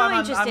 I'm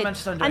not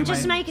interested. I'm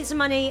just making some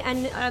money,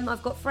 and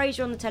I've got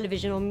Frasier on the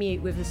television on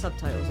mute with the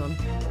subtitles on.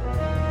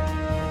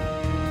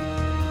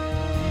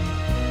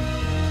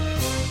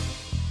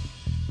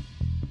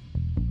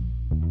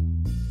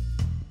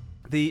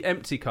 The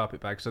empty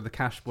carpet bag, so the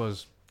cash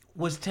was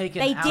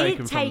taken. They out.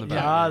 did take it.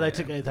 They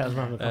took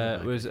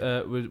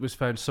 £8,000. Was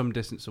found some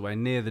distance away,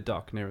 nearer the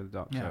dock. Yeah.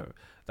 So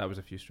that was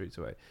a few streets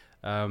away.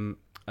 And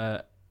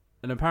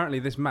apparently,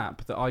 this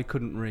map that I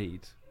couldn't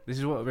read. This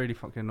is what really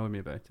fucking annoyed me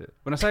about it.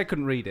 When I say I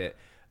couldn't read it,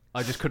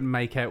 I just couldn't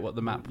make out what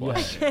the map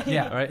was.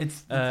 Yeah, right.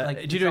 It's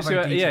like, did you see?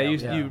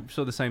 You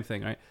saw the same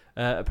thing, right?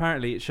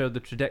 Apparently, it showed the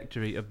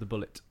trajectory of the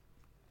bullet.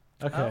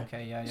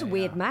 Okay. It's a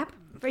weird map,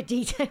 very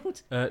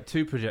detailed.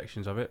 2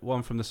 projections of it,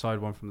 one from the side,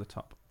 one from the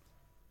top.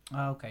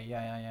 Okay,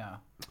 yeah.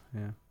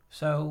 Yeah.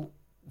 So,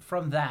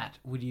 from that,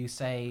 would you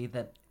say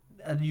that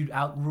you'd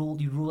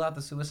rule out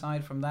the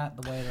suicide from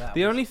that? The way that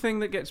the only thing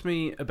that gets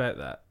me about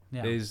that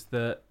is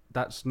that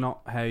that's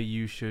not how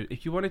you should.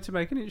 If you wanted to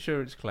make an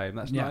insurance claim,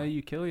 that's not how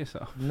you kill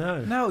yourself.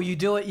 No, you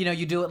do it.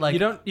 You do it like you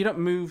don't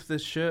move the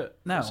shirt.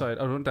 No, sorry,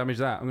 I don't damage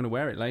that. I'm going to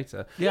wear it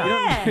later. Yeah, you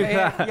don't do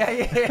that.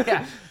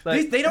 Yeah.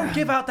 Like, they don't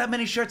give out that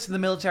many shirts in the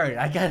military.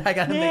 I got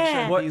to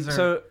make sure these are.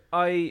 So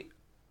I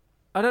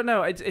don't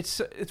know. It's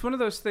one of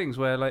those things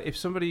where like if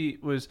somebody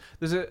was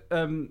there's a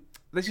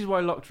this is why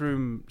locked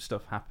room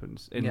stuff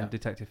happens in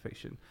detective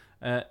fiction.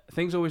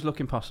 Things always look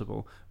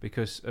impossible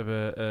because of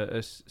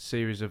a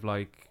series of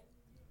like.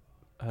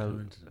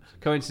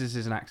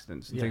 Coincidences and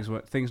accidents and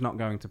things not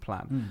going to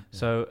plan.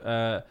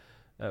 So,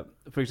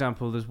 for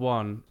example, there's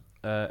one.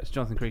 It's a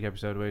Jonathan Creek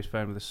episode where he's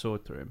found with a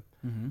sword through him,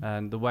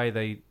 and the way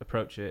they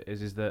approach it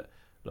is that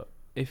look,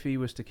 if he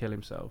was to kill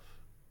himself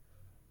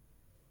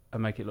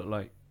and make it look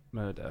like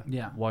murder,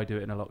 why do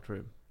it in a locked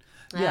room?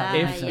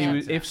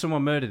 If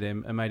someone murdered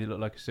him and made it look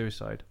like a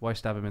suicide, why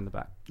stab him in the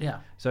back? Yeah.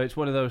 So it's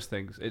one of those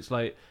things. It's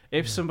like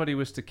if somebody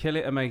was to kill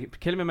him and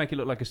make it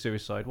look like a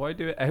suicide, why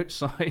do it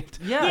outside?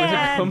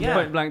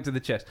 Point blank to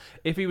the chest.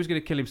 If he was going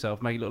to kill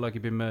himself, make it look like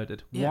he'd been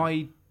murdered.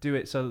 Why do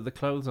it so that the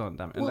clothes aren't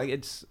damaged? Well, like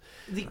it's.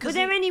 Were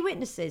there any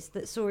witnesses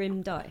that saw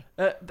him die?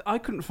 I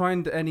couldn't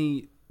find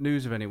any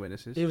news of any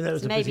witnesses. Even though it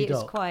was maybe a busy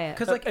was quiet.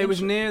 Because it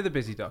was near the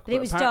busy dock. But it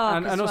was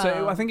dark and also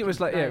well. I think it was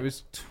like it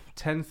was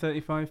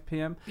 10:35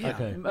 p.m.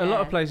 Okay. A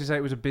lot of places say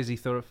it was a busy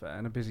thoroughfare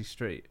and a busy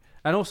street.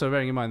 And also,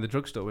 bearing in mind, the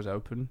drugstore was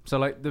open. So,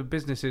 like, the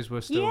businesses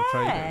were still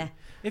trading.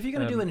 If you're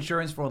going to do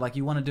insurance fraud, like,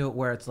 you want to do it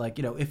where it's like,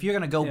 if you're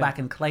going to go back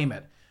and claim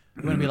it,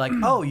 you're going to be like,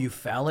 oh, you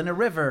fell in a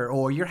river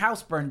or your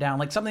house burned down.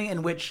 Like, something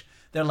in which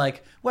they're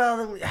like,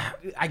 well,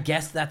 I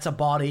guess that's a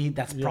body.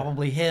 That's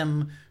probably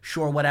him.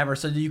 Sure, whatever.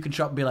 So you can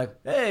show up and be like,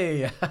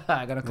 hey,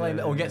 I'm going to claim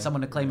it. Or get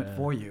someone to claim it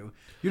for you.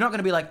 You're not going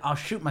to be like, I'll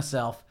shoot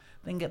myself,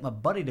 then get my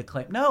buddy to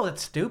claim. No,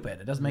 that's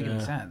stupid. It doesn't make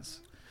any sense.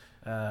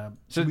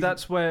 So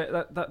that's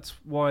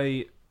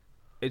why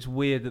it's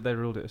weird that they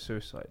ruled it a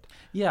suicide.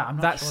 Yeah, I'm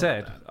not that sure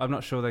said, about that. I'm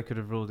not sure they could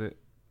have ruled it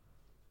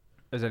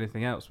as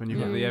anything else when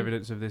you've got the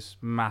evidence of this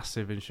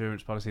massive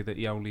insurance policy that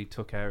he only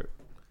took out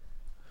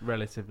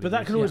relatively. But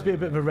that can always be a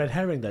bit of a red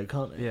herring, though,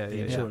 can't it? Yeah, the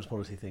insurance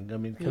policy thing. I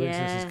mean,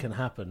 coincidences can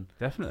happen.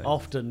 Definitely.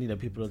 Often,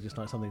 people are just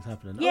like, something's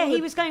happening. Yeah,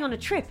 he was going on a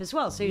trip as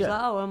well, so he was like,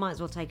 I might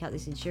as well take out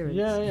this insurance.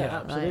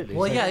 Yeah, absolutely.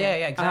 Well,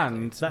 exactly.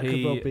 And that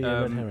could well be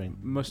a red herring.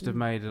 Must have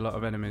made a lot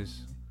of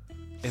enemies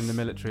in the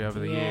military over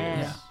the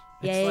years.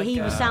 Yeah, like, he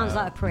sounds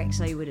like a prick,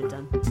 so he would have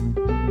done.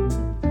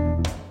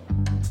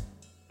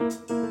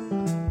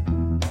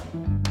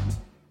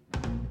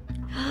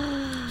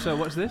 So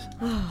what's this?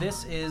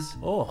 This is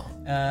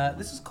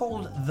this is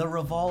called the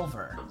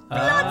Revolver.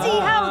 Bloody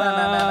hell!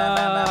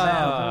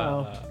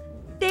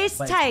 This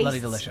tastes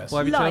bloody delicious. Why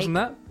have you chosen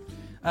that?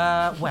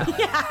 Well,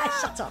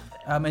 shut up.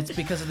 It's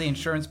because of the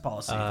insurance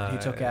policy that he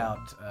took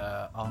out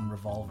on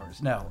revolvers.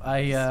 No,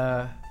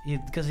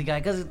 because the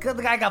guy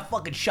got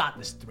fucking shot in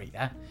the street.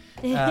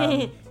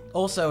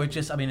 Also, it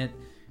just,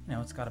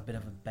 it's got a bit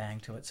of a bang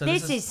to it. So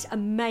this is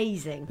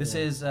amazing. This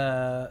is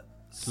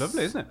it's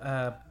lovely, isn't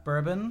it?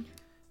 Bourbon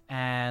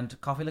and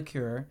coffee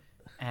liqueur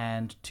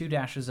and 2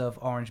 dashes of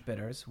orange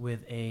bitters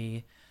with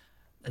a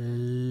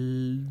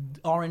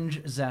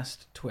orange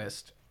zest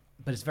twist.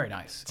 But it's very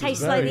nice.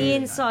 Tastes like the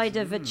inside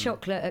of a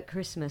chocolate at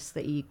Christmas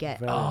that you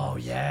get. Oh,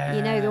 yeah.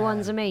 You know the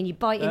ones I mean? You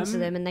bite into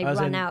them and they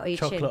run out of your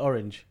chin. Chocolate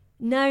orange?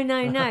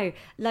 No.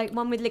 Like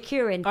one with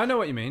liqueur in. I know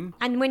what you mean.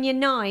 And when you're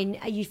 9,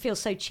 you feel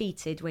so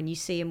cheated when you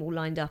see them all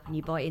lined up and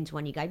you bite into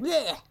one, you go,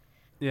 bleh.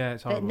 Yeah,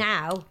 it's horrible. But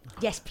now,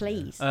 yes,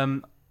 please.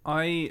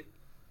 I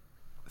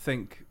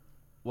think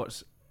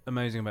what's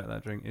amazing about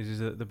that drink is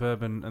that the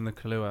bourbon and the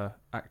Kahlua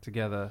act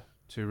together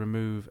to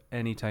remove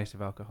any taste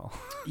of alcohol.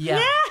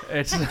 Yeah.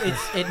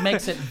 It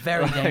makes it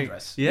very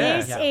dangerous.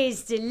 Yeah. This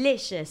is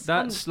delicious.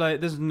 That's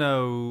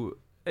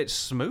it's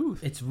smooth.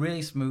 It's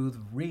really smooth,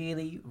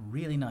 really,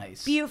 really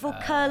nice. Beautiful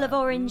curl of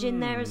orange in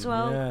there as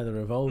well. Yeah, the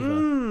revolver.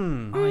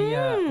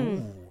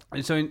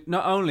 So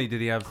not only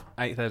did he have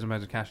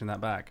 £8,000 of cash in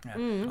that bag,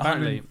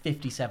 apparently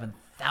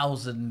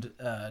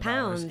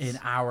 $157,000 in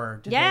our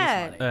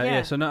today's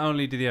money. So not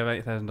only did he have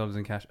 $8,000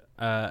 in cash,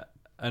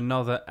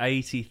 another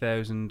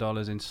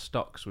 $80,000 in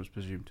stocks was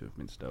presumed to have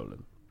been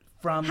stolen.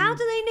 How do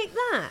they nick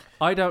that?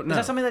 I don't know. Is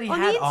that something that he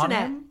had on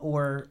him,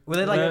 or were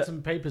they He had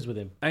some papers with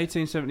him?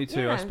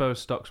 1872, I suppose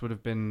stocks would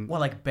have been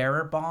like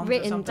bearer bonds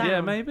written or something? down.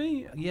 Yeah,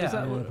 maybe. Yeah,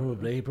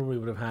 probably. He probably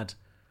would have had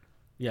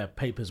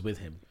papers with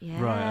him.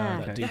 Yeah.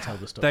 Right. That detail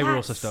the stock. They were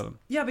also stolen.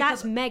 Yeah, because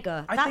that's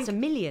mega. I That's think $1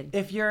 million.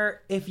 If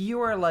you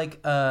were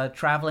like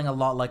traveling a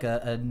lot, like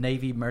a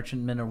Navy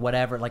merchantman or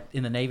whatever, like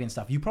in the Navy and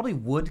stuff, you probably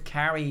would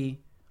carry.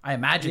 I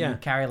imagine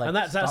you'd carry like. And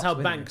that's stocks how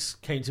with banks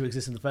came to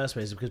exist in the first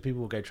place, because people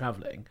would go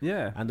traveling.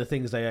 Yeah. And the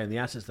things they own, the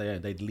assets they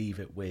own, they'd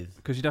leave it with.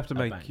 Because you'd have to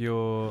make bank.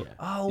 your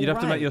Oh, you'd have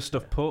to right. make your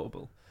stuff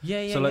portable.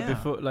 Yeah. So like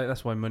before, like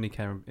that's why money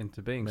came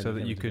into being, Money so that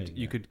came you into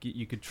could being,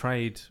 you could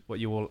trade what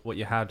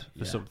you had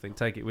for something,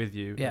 take it with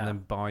you, and then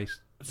buy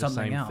the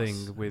something same else.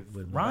 thing with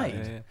Right.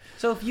 Yeah.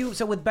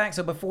 So with banks,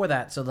 so before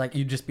that, so like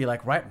you'd just be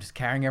like, right, I'm just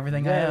carrying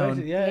everything I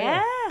own.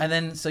 Yeah. And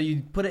then so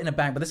you put it in a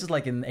bank, but this is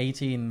like in the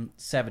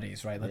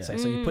 1870s, right? Let's say.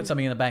 So you put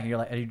something in the bank, and you're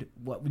like,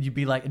 what would you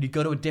be like? And you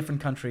go to a different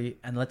country,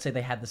 and let's say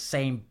they had the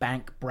same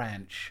bank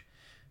branch.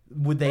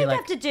 Would they They'd like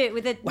have to do it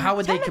with a how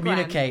would they telegram.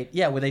 communicate?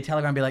 Yeah, would they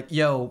telegram and be like,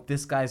 yo,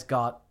 this guy's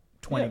got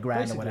 20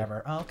 grand basically. or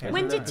whatever? Oh, okay.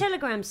 When did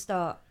Telegram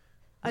start?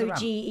 Was it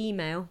OG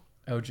email.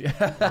 OG.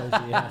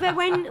 But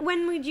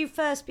when would you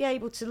first be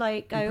able to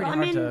like go? Pretty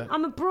hard to-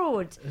 I'm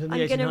abroad. in the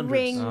I'm gonna 1800s.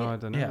 ring. Oh, I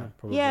don't know. Yeah.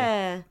 Probably.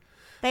 Yeah,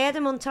 they had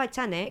them on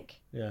Titanic.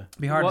 Yeah.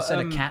 It'd be hard What, to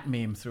send a cat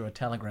meme through a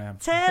telegram.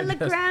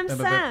 Telegram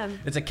Sam.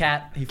 It's a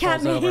cat. He Cat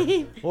falls over.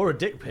 me. Or a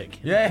dick pic.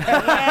 Yeah.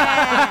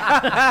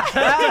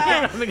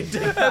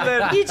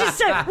 You just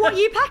said, "What are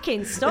you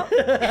packing? Stop."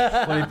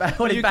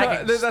 When he You back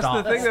can't, that's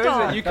the thing,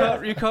 though, isn't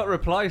it? You can't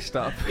reply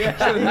stuff. Yeah.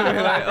 So they'll be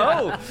like,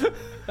 oh,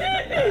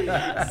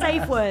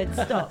 Safe word.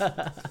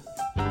 Stop.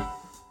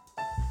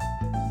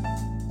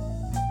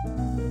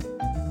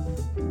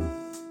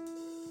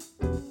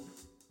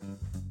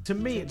 To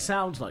me, it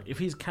sounds like if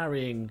he's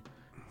carrying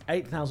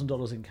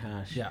 $8,000 in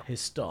cash, his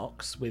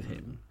stocks with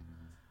him,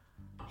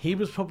 he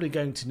was probably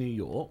going to New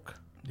York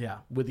Yeah.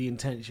 with the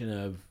intention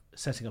of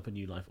setting up a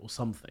new life or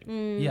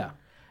something. Yeah.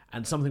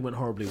 And something went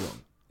horribly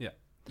wrong.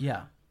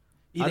 Yeah.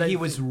 I Either don't he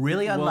was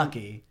really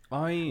unlucky.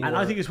 And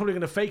I think he's probably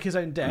going to fake his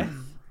own death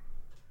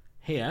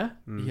here,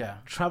 Yeah.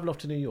 travel off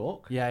to New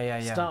York, Yeah.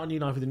 start a new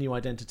life with a new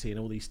identity and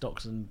all these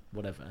stocks and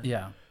whatever.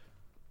 Yeah.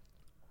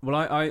 well,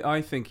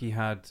 I think he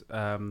had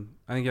an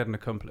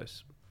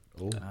accomplice.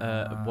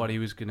 What he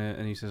was gonna,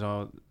 and he says,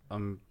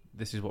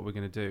 this is what we're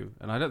gonna do,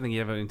 and I don't think he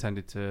ever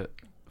intended to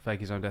fake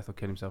his own death or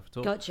kill himself at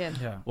all. Gotcha.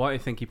 Yeah. What I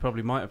think he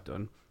probably might have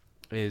done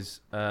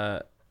is, and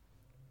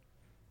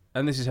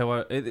this is how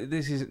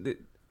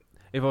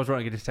if I was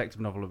writing a detective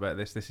novel about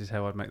this is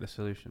how I'd make the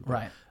solution. But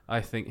Right.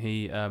 I think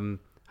he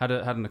had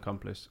an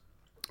accomplice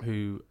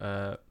who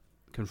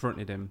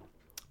confronted him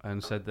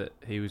and said that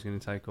he was going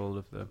to take all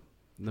of the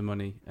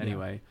money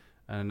anyway,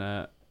 and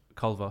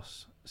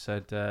Kolvos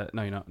said,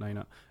 "No, you're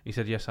not. He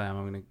said, "Yes, I am.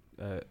 I'm going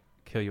to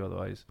kill you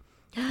otherwise."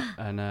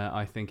 And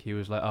I think he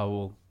was like, "Oh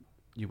well,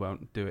 you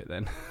won't do it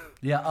then."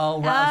 Yeah.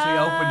 Oh, right. So he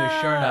opened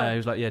his shirt up. He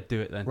was like, "Yeah, do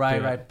it then." Right,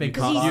 Do it. right. Big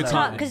You can't- Because you he's can't-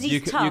 tough. Because he's you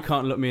tough.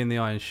 can't look me in the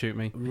eye and shoot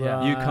me.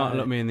 Yeah. You can't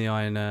look me in the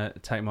eye and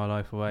take my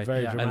life away.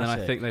 Very And then I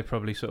dramatic. think they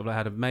probably sort of like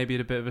had maybe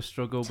a bit of a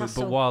struggle, but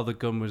Tussle. while the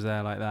gun was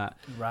there like that,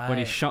 Right. when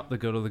he shot the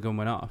gun or the gun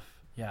went off,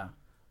 Yeah.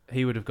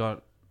 he would have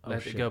got let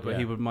it shit, go, but yeah.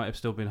 he might have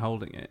still been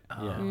holding it,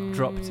 Yeah.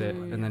 dropped it,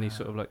 and then he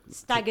sort of like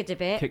Staggered a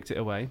bit. kicked it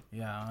away,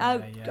 Yeah.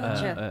 Oh, yeah.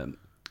 gotcha.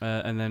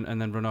 and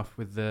then run off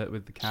with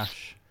the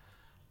cash.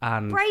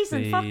 And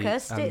Brazen the,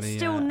 fucker, and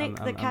still nick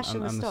the cash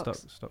and the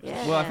stocks. stocks.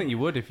 Yeah. Well, I think you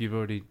would if you've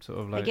already sort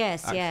of like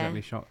guess, yeah.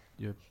 accidentally shot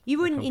your. You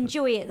wouldn't accomplice.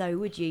 enjoy it though,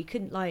 would you? You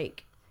couldn't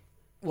like.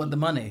 What, the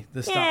money,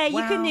 the stuff. Yeah, you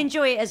Well, couldn't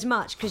enjoy it as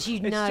much because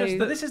you know. Just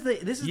that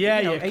this is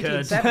Yeah, the, you could.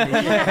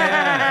 1870s.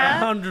 Yeah,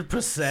 So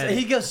 100%.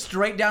 he goes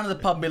straight down to the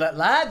pub and be like,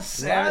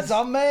 lads,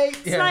 on me.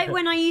 It's like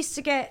when I used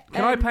to get.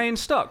 Can I pay in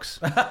stocks?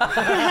 Of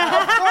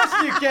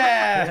course you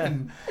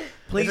can.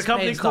 Please There's a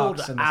company pay called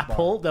stocks in this bar.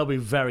 Apple. They'll be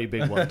very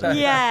big one day.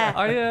 Yeah.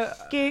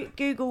 I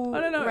Google I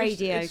don't know.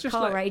 radio, it's just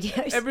car like,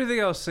 radios. Everything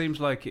else seems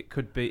like it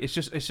could be. It's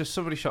just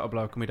somebody shot a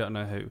bloke and we don't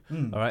know who.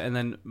 All right, and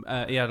then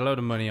he had a load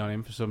of money on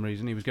him for some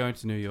reason. He was going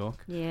to New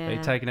York. Yeah.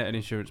 He'd taken out an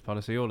insurance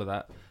policy. All of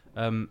that.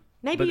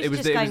 Maybe but he was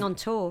just going on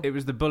tour. It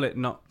was the bullet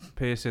not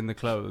piercing the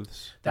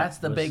clothes. That's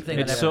the big thing.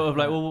 It's that sort of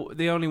like, everyone- well,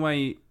 the only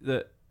way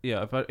that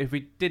if he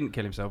didn't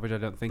kill himself, which I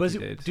don't think But he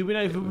did. do we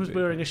know if he it would was be-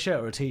 wearing a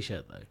shirt or a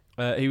t-shirt though?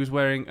 He was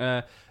wearing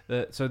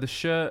so the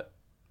shirt,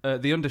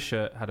 the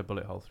undershirt had a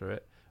bullet hole through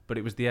it, but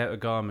it was the outer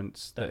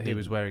garments that he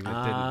was wearing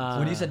that didn't.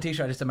 When you said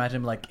t-shirt, I just imagine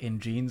him like in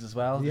jeans as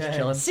well, just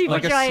chilling. Super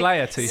like dry. a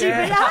Slayer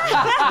t-shirt.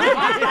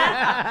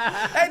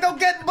 Hey, don't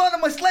get mud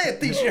on my Slayer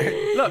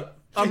t-shirt. Look,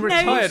 I'm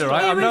retired, all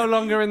right? I'm no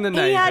longer in the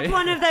Navy. He had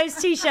one of those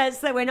t-shirts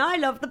that when I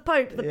love the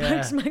Pope, the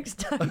Pope smokes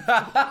dope.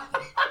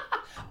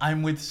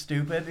 I'm with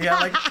stupid. Yeah,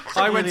 like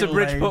I went to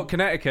really Bridgeport, lame.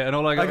 Connecticut, and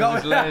all I got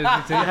was Layers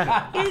t-shirt.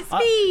 It's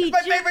me, my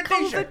Jim favourite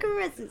Culver t-shirt.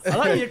 Caresses. I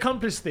like the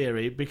accomplice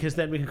theory because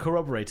then we can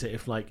corroborate it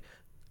if, like,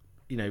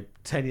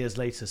 10 years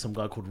later, some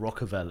guy called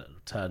Rockefeller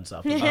turns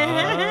up. Do you know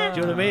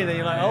what I mean? Then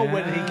you're like, oh,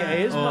 where did he get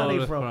his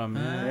money from?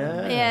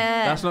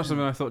 Yeah. That's not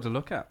something I thought to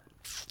look at.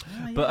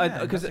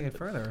 But because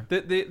further.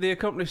 the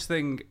accomplice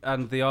thing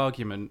and the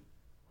argument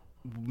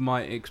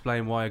might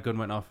explain why a gun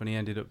went off and he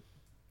ended up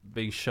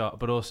being shot,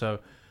 but also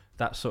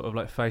that sort of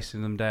like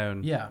facing them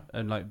down,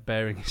 and like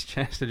baring his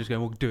chest and just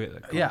going, "Well, do it,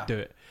 then. Do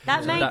it."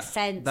 That makes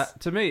sense. That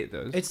to me it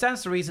does. It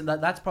stands to reason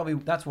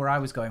that's where I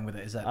was going with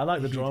it. Is that I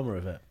like the drama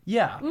of it.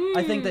 Yeah,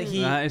 I think that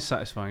that is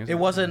satisfying. Isn't it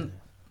wasn't.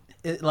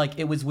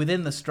 It was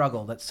within the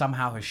struggle that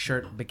somehow his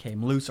shirt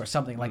became loose or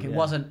something. Like it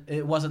wasn't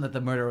that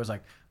the murderer was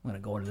like, I'm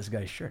gonna go into this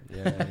guy's shirt.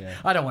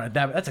 I don't want to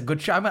damn it. That's a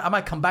good shirt. I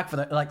might come back for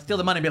that. Like steal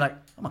the money and be like,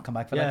 I'm gonna come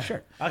back for that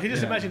shirt. I can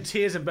just imagine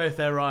tears in both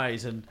their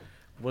eyes and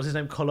what's his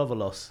name?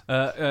 Kolovolos.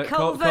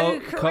 Colvo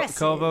Caresses.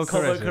 Colvo Colvo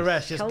Caresses.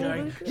 Caress just Colvo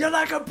going, Caress. you're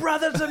like a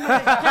brother to me. You're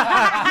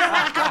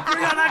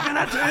not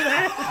gonna do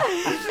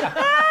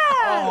that.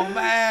 Oh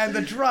man,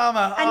 the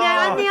drama.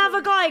 And the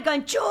other guy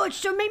going,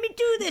 George, don't make me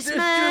do this,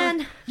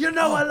 man. You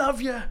know I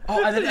love you.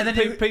 Oh, and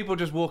then People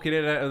just walking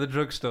in and out of the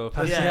drugstore.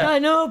 I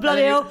know,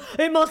 bloody hell.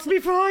 It must be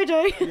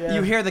Friday.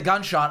 you hear the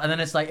gunshot, and then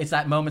it's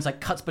that moment. It's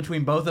like cuts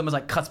between both of them. It's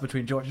like cuts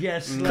between George.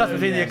 Yes, cuts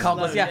between the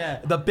accomplice.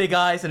 The big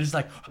eyes, and it's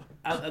just like.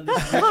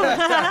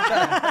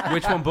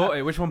 Which one bought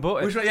it? Which one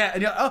bought it? Which one? Yeah,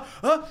 and you're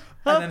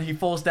and then he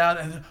falls down,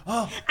 and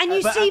And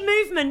you see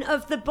movement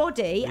of the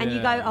body, and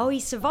you go, oh, he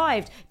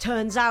survived.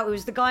 Turns out it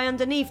was the guy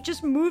underneath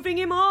just moving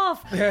him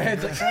off.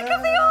 it's like, Trick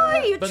of the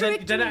eye. You But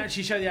tricked then me.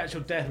 actually show the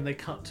actual death, and they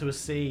cut to a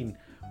scene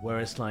where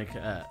it's like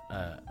I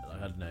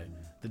don't know,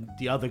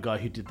 the other guy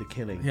who did the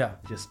killing,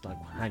 just like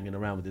hanging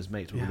around with his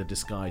mates with a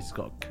disguise. He's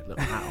got a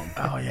little hat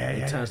on.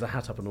 He turns the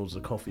hat up and orders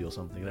a coffee or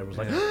something, and everyone's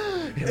like,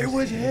 it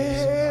was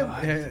him.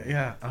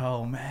 Yeah.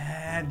 Oh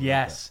man.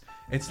 Yes.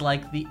 It's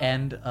like the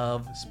end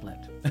of Split.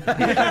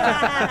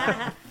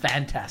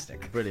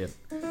 Fantastic. brilliant.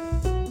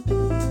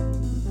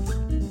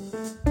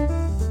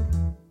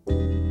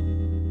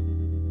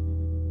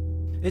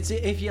 It's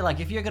if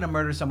you're gonna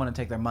murder someone and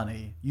take their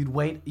money, you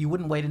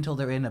wouldn't wait until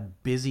they're in a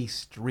busy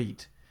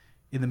street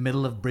in the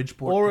middle of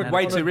Bridgeport. Or Connecticut.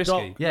 way too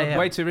risky. Yeah.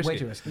 Way too risky. Way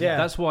too risky. Yeah.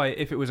 That's why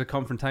if it was a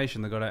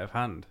confrontation that got out of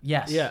hand.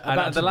 Yes. Yeah. And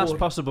About at the to last board-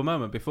 possible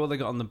moment before they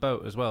got on the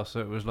boat as well. So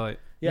it was like.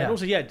 Yeah. And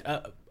also,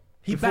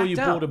 He before you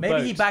backed board out. a Maybe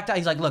boat. he backed out.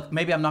 He's like, look,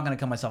 maybe I'm not going to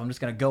kill myself. I'm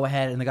just going to go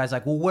ahead. And the guy's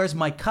like, well, where's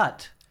my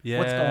cut?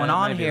 What's going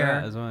on maybe here?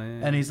 that as well,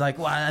 yeah. And he's like,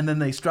 well, and then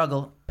they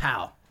struggle.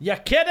 Pow. You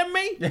kidding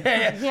me?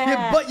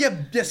 Yeah. But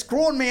you're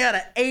screwing me out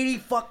of 80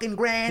 fucking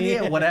grand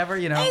here, or whatever,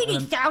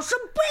 80,000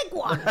 big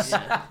ones.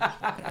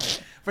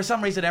 For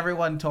some reason,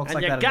 everyone talks And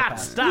like you that. got in the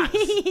past. stocks.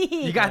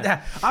 You got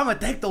that. I'm gonna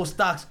take those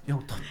stocks.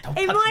 Don't touch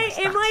In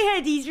my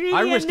head, he's really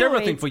I annoyed. risked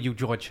everything for you,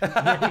 George. Yeah,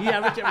 I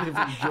risk everything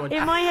for you, George.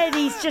 In my head,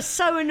 he's just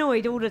so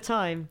annoyed all the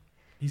time.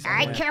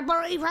 I can't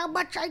believe how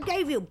much I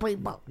gave you,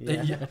 people.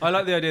 I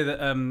like the idea that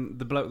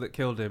the bloke that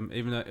killed him,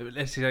 even though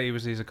let's say he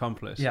was his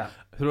accomplice,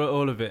 throughout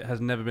all of it,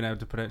 has never been able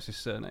to pronounce his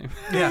surname.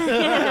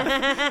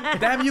 Yeah.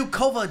 Damn you,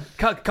 covered.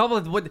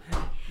 Covered. What?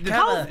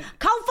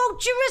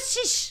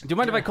 Confucius. Do you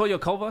mind if I call you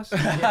Colvas?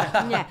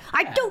 Yeah,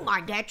 I do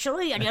mind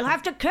actually, and you'll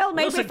have to kill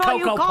me Listen, before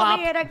you Cocoa call Pop.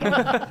 me it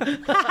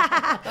again.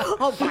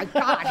 Oh my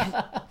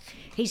God.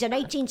 He's an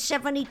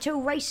 1872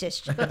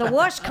 racist, the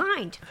worst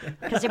kind,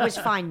 because it was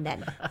fine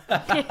then.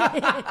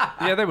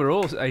 Yeah, they were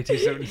all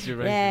 1872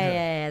 races.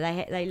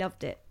 Yeah, they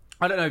loved it.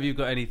 I don't know if you've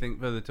got anything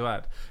further to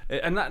add,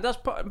 and that's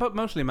but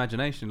mostly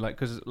imagination.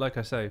 Because, like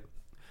I say,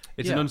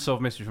 it's an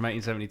unsolved mystery from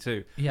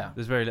 1872. Yeah.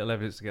 There's very little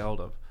evidence to get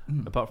hold of,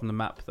 apart from the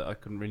map that I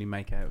couldn't really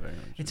make out very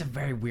much. It's a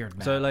very weird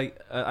map. So,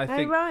 I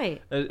think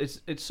right. It's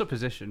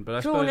supposition, but I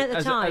Drawn suppose at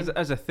the time.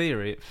 as a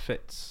theory, it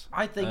fits.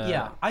 I think,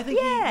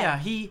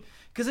 he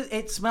because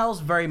it smells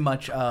very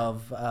much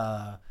of,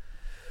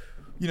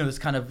 this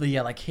kind of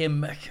like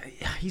him.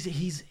 He's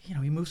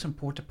he moves from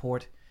port to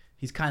port.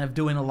 He's kind of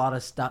doing a lot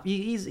of stuff.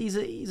 He's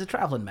a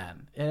traveling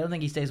man. I don't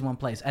think he stays in one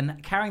place.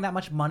 And carrying that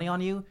much money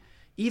on you,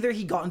 either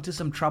he got into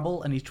some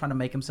trouble and he's trying to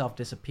make himself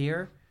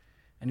disappear,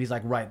 and he's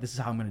like, right, this is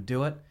how I'm going to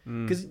do it.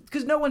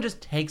 Because no one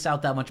just takes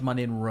out that much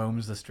money and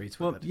roams the streets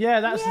with it. Yeah,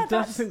 that's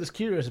the thing that's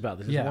curious about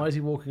this. Is Yeah. why is he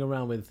walking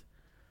around with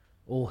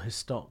all his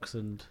stocks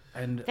and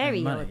Very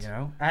money,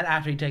 odd. And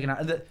after he'd taken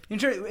out the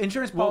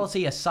insurance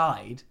policy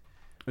aside,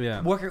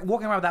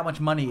 walking around with that much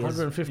money is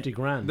 150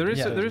 grand. There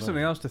is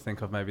something else to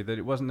think of, maybe, that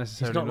it wasn't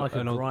necessarily. He's not like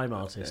a grime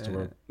artist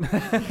or he's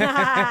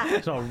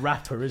not a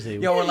rapper, is he?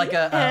 Yeah, or like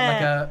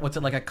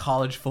a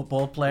college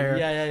football player.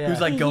 Yeah.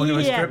 Who's like going to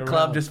a strip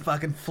club, just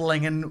fucking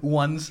flinging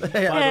ones. By the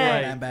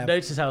way,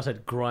 notice how I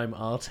said grime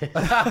artist.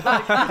 He's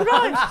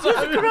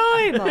a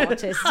grime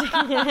artist.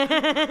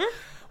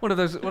 One of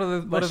those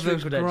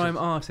grime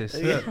artists.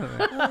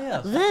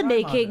 They're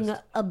making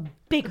a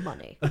big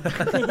money.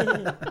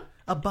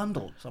 A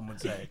bundle, some would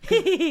say.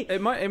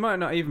 It might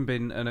not even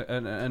been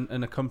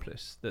an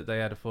accomplice that they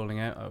had a falling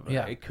out over.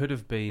 Yeah. It could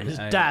have been his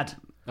dad.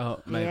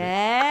 Oh, maybe.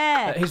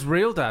 Yeah. His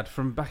real dad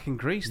from back in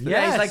Greece.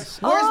 Yeah, he's like,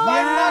 where's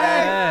my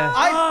money?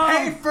 I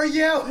pay for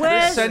you.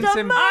 Where's the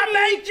money? I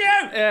made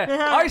you.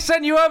 Yeah. I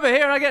sent you over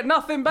here and I get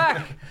nothing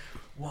back.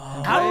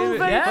 Whoa.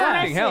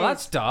 Fucking hell,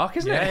 that's dark,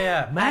 isn't it?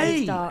 Yeah.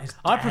 Mate,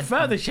 I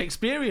prefer the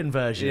Shakespearean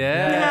version.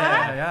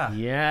 Yeah.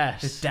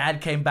 Yes. His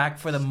dad came back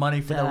for the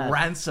money for the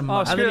ransom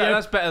Oh, money.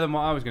 That's better than what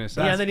I was going to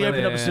say. Yeah, and then he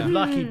opened up a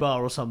Lucky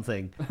bar or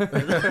something. Is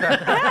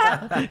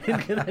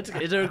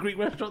there a Greek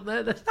restaurant there?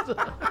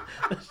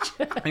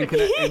 in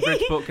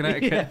Bridgeport,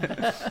 Connecticut.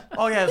 Yeah.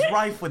 Oh yeah, it's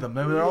rife with them.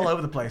 They're all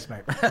over the place,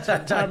 mate.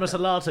 Tara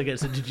Salata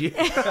gets it. Did you?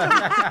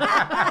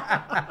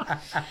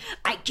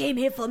 I came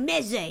here for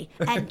meze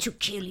and to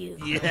kill you.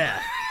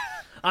 Yeah.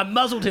 I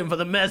muzzled him for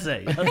the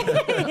meze.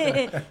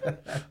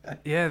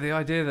 Yeah, the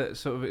idea that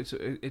sort of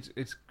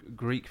it's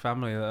Greek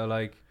family that are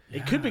like.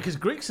 It could be because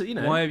Greeks are,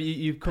 Why have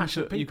you come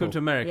to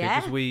America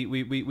because Yeah.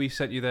 we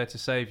sent you there to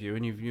save you,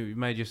 and you've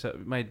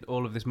made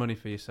all of this money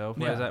for yourself.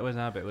 Where's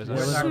our bit? Where's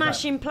that?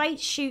 Smashing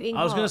plates, shooting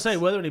I was going to hearts. say,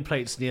 were there any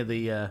plates near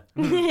the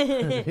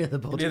near the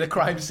body? Near the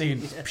crime scene.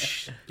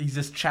 He's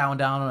just chowing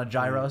down on a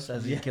gyros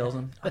as he kills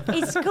him.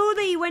 It's cool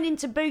that he went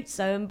into Boots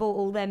though and bought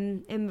all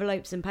them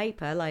envelopes and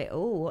paper. Like,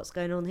 oh, what's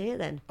going on here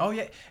then? Oh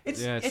yeah,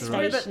 it's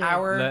weird that right.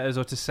 our letters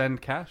or to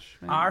send cash.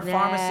 Maybe? Our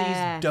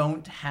Yeah. pharmacies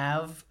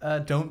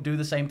don't do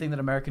the same thing that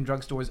American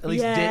drugstores at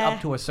least did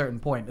up to a certain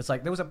point. It's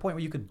like there was a point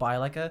where you could buy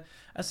like a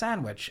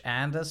sandwich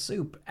and a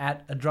soup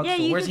at a drugstore.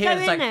 Yeah, you Whereas could here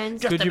go it's in like there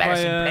and- just Could a you buy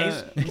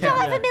medicine, please. Can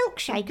I have a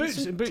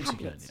milkshake? In Boots you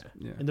can, Yeah.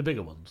 yeah. In the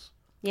bigger ones.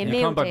 Yeah, You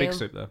meal can't buy deal. big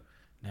soup though.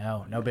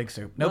 No big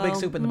soup. No big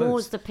soup in the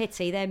More's Boots. the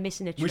pity. They're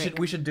missing a trick.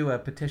 We should do a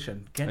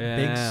petition. Get Yeah.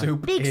 big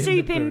soup. Big in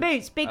soup the in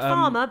Boots. Boots. Big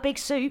Pharma, big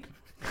soup.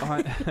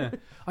 I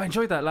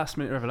enjoyed that last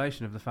minute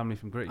revelation of the family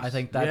from Greece. I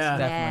think that's Yeah.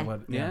 definitely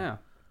what.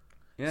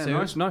 Yeah.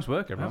 Suze? Nice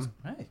work, everyone.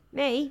 Hey,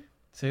 Me?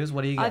 Suze,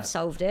 what do you got? I've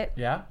solved it.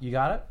 Yeah, you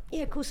got it.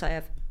 Yeah, of course I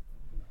have.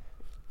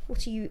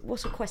 What's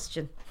a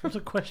question? What's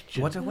a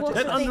question? What's Don't the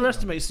thing?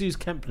 underestimate Suze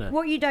Kempner.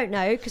 What you don't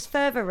know, because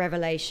further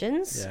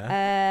revelations,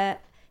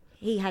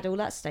 he had all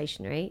that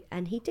stationery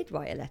and he did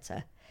write a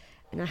letter.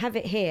 And I have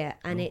it here,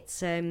 and it's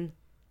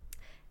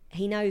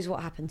he knows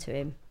what happened to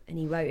him, and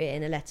he wrote it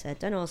in a letter.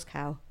 Don't ask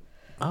how.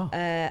 Oh.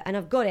 And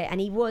I've got it, and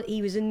he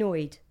was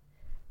annoyed.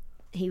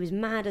 He was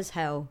mad as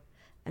hell,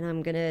 and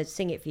I'm gonna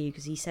sing it for you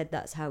because he said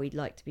that's how he'd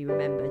like to be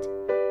remembered.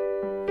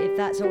 If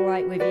that's all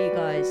right with you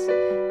guys,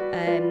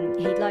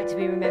 he'd like to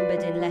be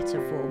remembered in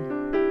letter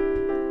form.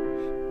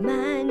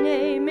 My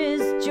name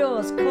is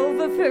George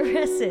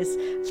Kovaferesis.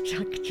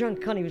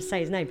 Drunk, can't even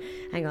say his name.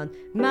 Hang on.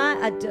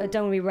 I don't want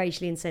to be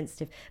racially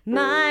insensitive.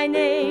 My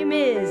name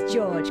is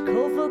George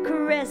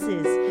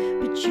Kovaferesis,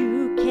 but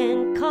you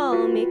can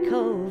call me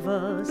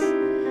Kovos.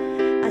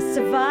 I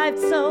survived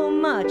so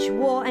much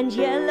war and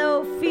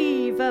yellow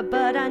fever,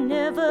 but I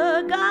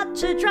never got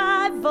to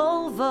drive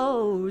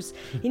Volvos.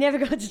 He never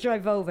got to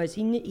drive Volvos.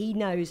 He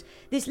knows.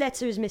 This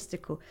letter is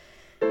mystical.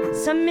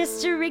 Some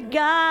mystery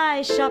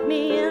guy shot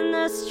me in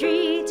the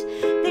street.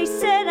 They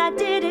said I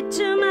did it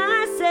to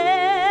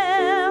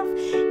myself.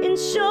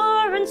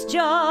 Insurance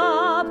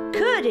job,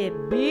 could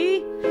it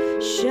be?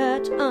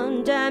 Shirt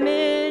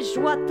undamaged,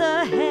 what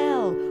the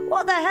hell?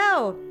 What the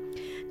hell?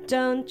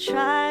 Don't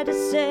try to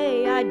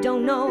say I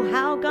don't know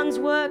how guns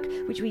work,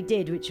 which we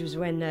did, which was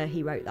when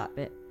he wrote that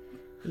bit.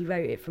 He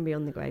wrote it from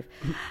beyond the grave.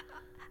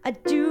 I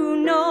do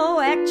know,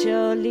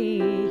 actually,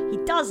 he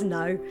does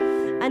know.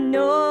 I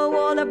know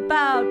all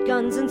about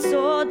guns and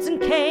swords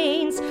and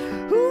canes.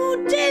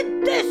 Who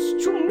did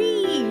this to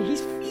me?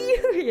 He's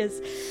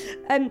furious.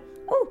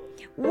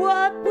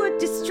 What would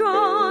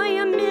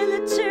destroy a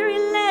military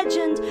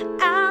legend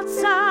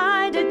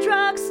outside a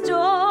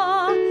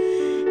drugstore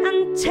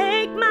and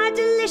take my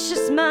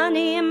delicious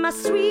money and my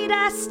sweet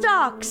ass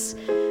stocks?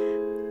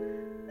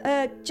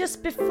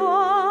 Just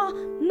before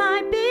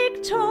my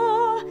big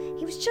tour,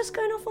 he was just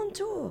going off on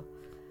tour.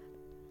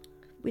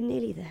 We're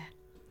nearly there.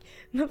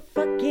 My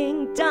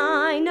fucking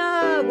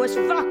diner was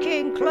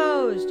fucking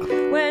closed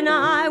when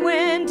I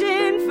went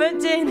in for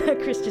dinner.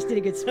 Chris just did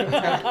a good spin.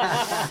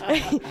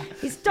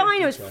 His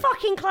diner was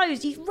fucking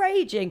closed. He's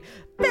raging.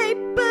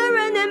 Paper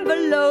and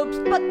envelopes,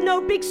 but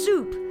no big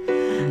soup.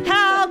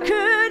 How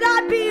could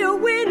I be a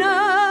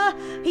winner?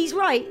 He's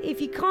right. If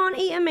you can't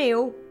eat a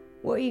meal,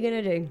 what are you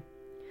going to do?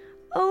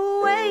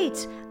 Oh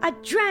wait, I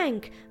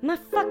drank my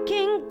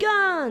fucking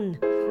gun.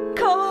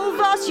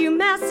 Kovos, you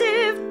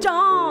massive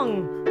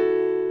dong.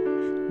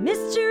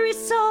 Mystery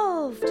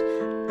solved.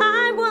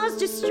 I was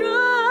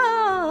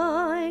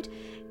destroyed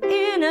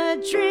in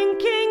a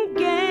drinking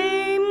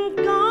game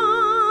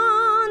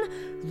gone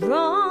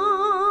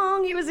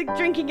wrong. It was a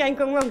drinking game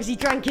gone wrong because he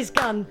drank his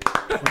gun.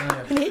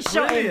 And it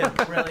shot him.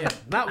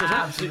 Brilliant. That was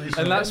absolutely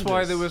And that's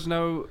why there was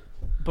no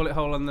bullet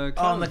hole on the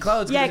clothes. On the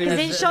clothes. Yeah, because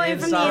it shot him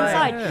from the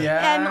inside.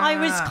 Yeah. I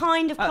was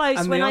kind of close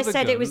and when the I other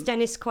said gun, it was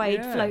Dennis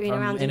Quaid floating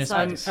around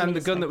inside. And the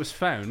gun that was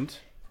found,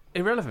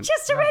 irrelevant.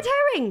 Just a red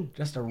herring.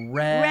 Just a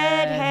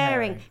red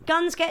herring.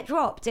 Guns get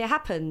dropped. It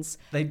happens.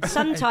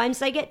 Sometimes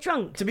they get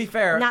drunk. To be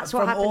fair, and that's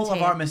what from all here.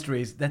 of our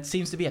mysteries, that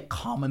seems to be a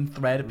common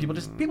thread. People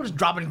just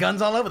dropping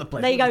guns all over the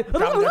place. There you go.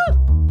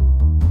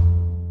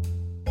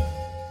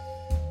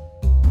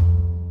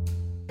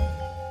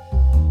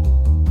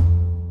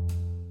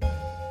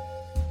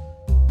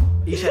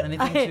 Ishan,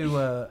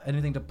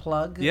 anything to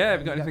plug? Yeah, have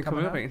you got anything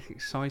coming up? Anything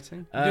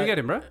exciting? You're doing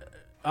Edinburgh?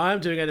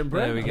 I'm doing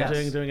Edinburgh. There we go.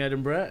 I'm doing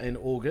Edinburgh in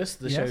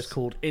August. The show's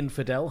called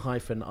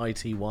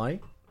Infidel-ITY.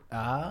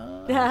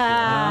 There's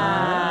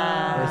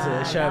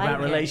a show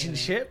about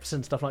relationships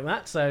and stuff like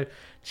that. So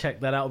check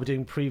that out. I'll be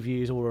doing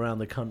previews all around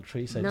the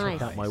country. So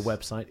check out my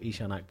website,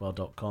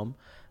 ishanakbar.com,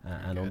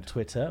 and on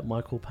Twitter,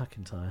 Michael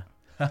Packentire.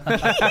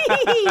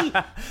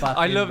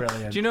 I love.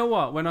 Brilliant. Do you know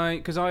what?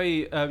 Because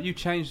you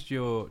changed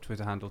your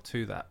Twitter handle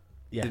to that,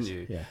 didn't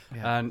you? Yeah.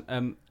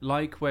 And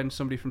like when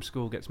somebody from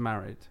school gets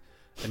married,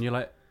 and you're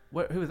like,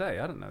 who are they?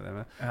 I don't know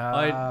them.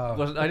 I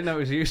didn't know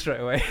it was you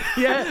straight away.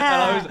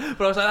 Yeah.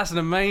 But I was like, that's an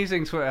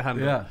amazing Twitter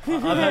handle. Yeah.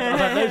 I've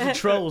had loads of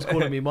trolls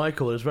calling me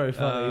Michael. It was very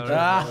funny.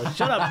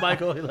 Shut up,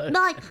 Michael.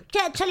 Mike,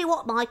 tell you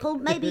what, Michael,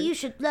 maybe you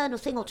should learn a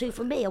thing or two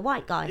from me, a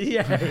white guy.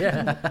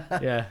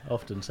 Yeah,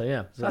 often. So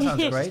yeah. That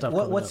sounds great.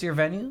 What's your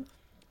venue?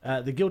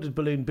 The Gilded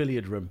Balloon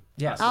Billiard Room.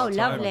 Yes. Oh,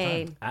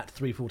 lovely. At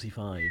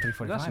 3:45.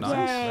 3:45. That's Nice.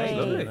 nice.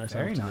 Lovely. Nice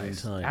Very afternoon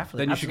nice. time.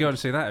 Then you should go and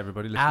see that,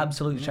 everybody. Listen.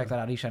 Absolutely check that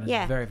out. Ishan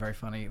is very, very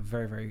funny.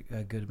 Very, very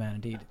good man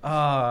indeed.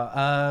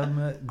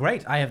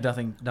 Great. I have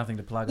nothing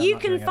to plug. You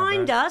can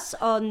find us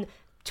on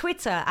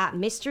Twitter at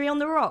Mystery on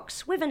the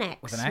Rocks with an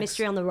X.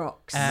 Mystery on the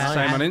Rocks.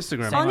 Same on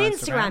Instagram. On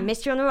Instagram,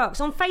 Mystery on the Rocks.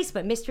 On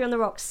Facebook, Mystery on the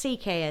Rocks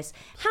CKS.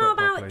 How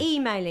about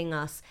emailing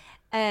us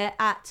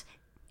at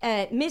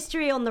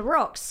Mystery on the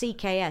Rocks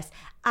CKS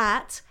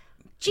at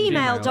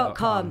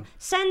gmail.com.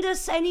 Send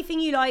us anything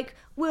you like.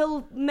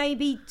 We'll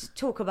maybe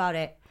talk about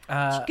it.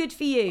 It's good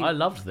for you. I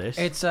loved this.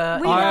 It's we've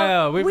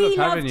loved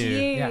having you.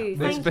 Yeah.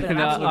 Thank you.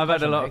 I've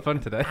had a lot of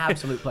fun today.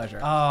 Absolute pleasure.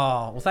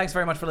 Oh, well, thanks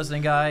very much for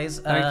listening, guys.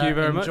 Thank you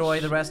very much. Enjoy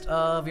the rest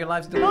of your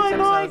lives. Bye.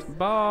 Bye.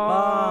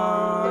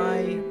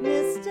 Bye.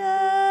 Mystery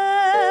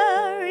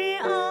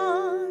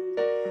on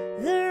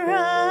the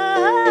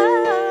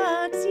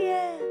rocks,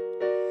 yeah.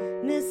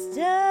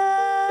 Mystery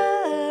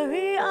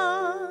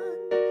on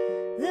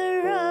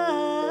the rocks,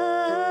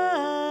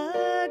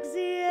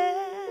 yeah.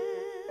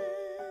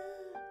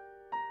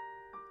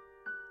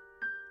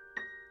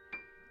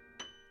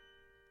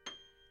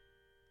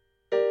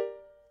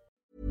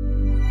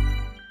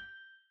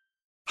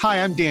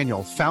 Hi, I'm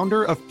Daniel,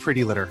 founder of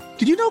Pretty Litter.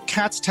 Did you know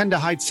cats tend to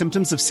hide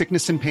symptoms of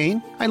sickness and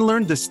pain? I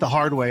learned this the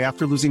hard way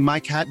after losing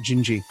my cat,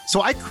 Gingy.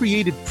 So I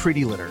created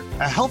Pretty Litter,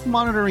 a health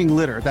monitoring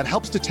litter that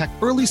helps detect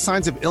early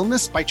signs of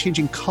illness by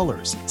changing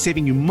colors,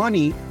 saving you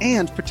money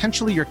and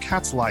potentially your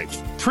cat's life.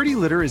 Pretty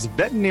Litter is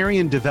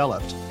veterinarian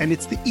developed, and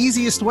it's the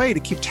easiest way to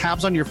keep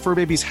tabs on your fur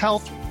baby's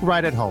health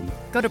right at home.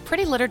 Go to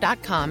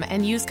prettylitter.com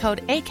and use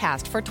code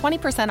ACAST for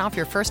 20% off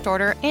your first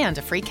order and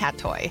a free cat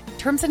toy.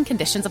 Terms and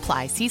conditions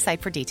apply. See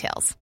site for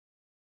details.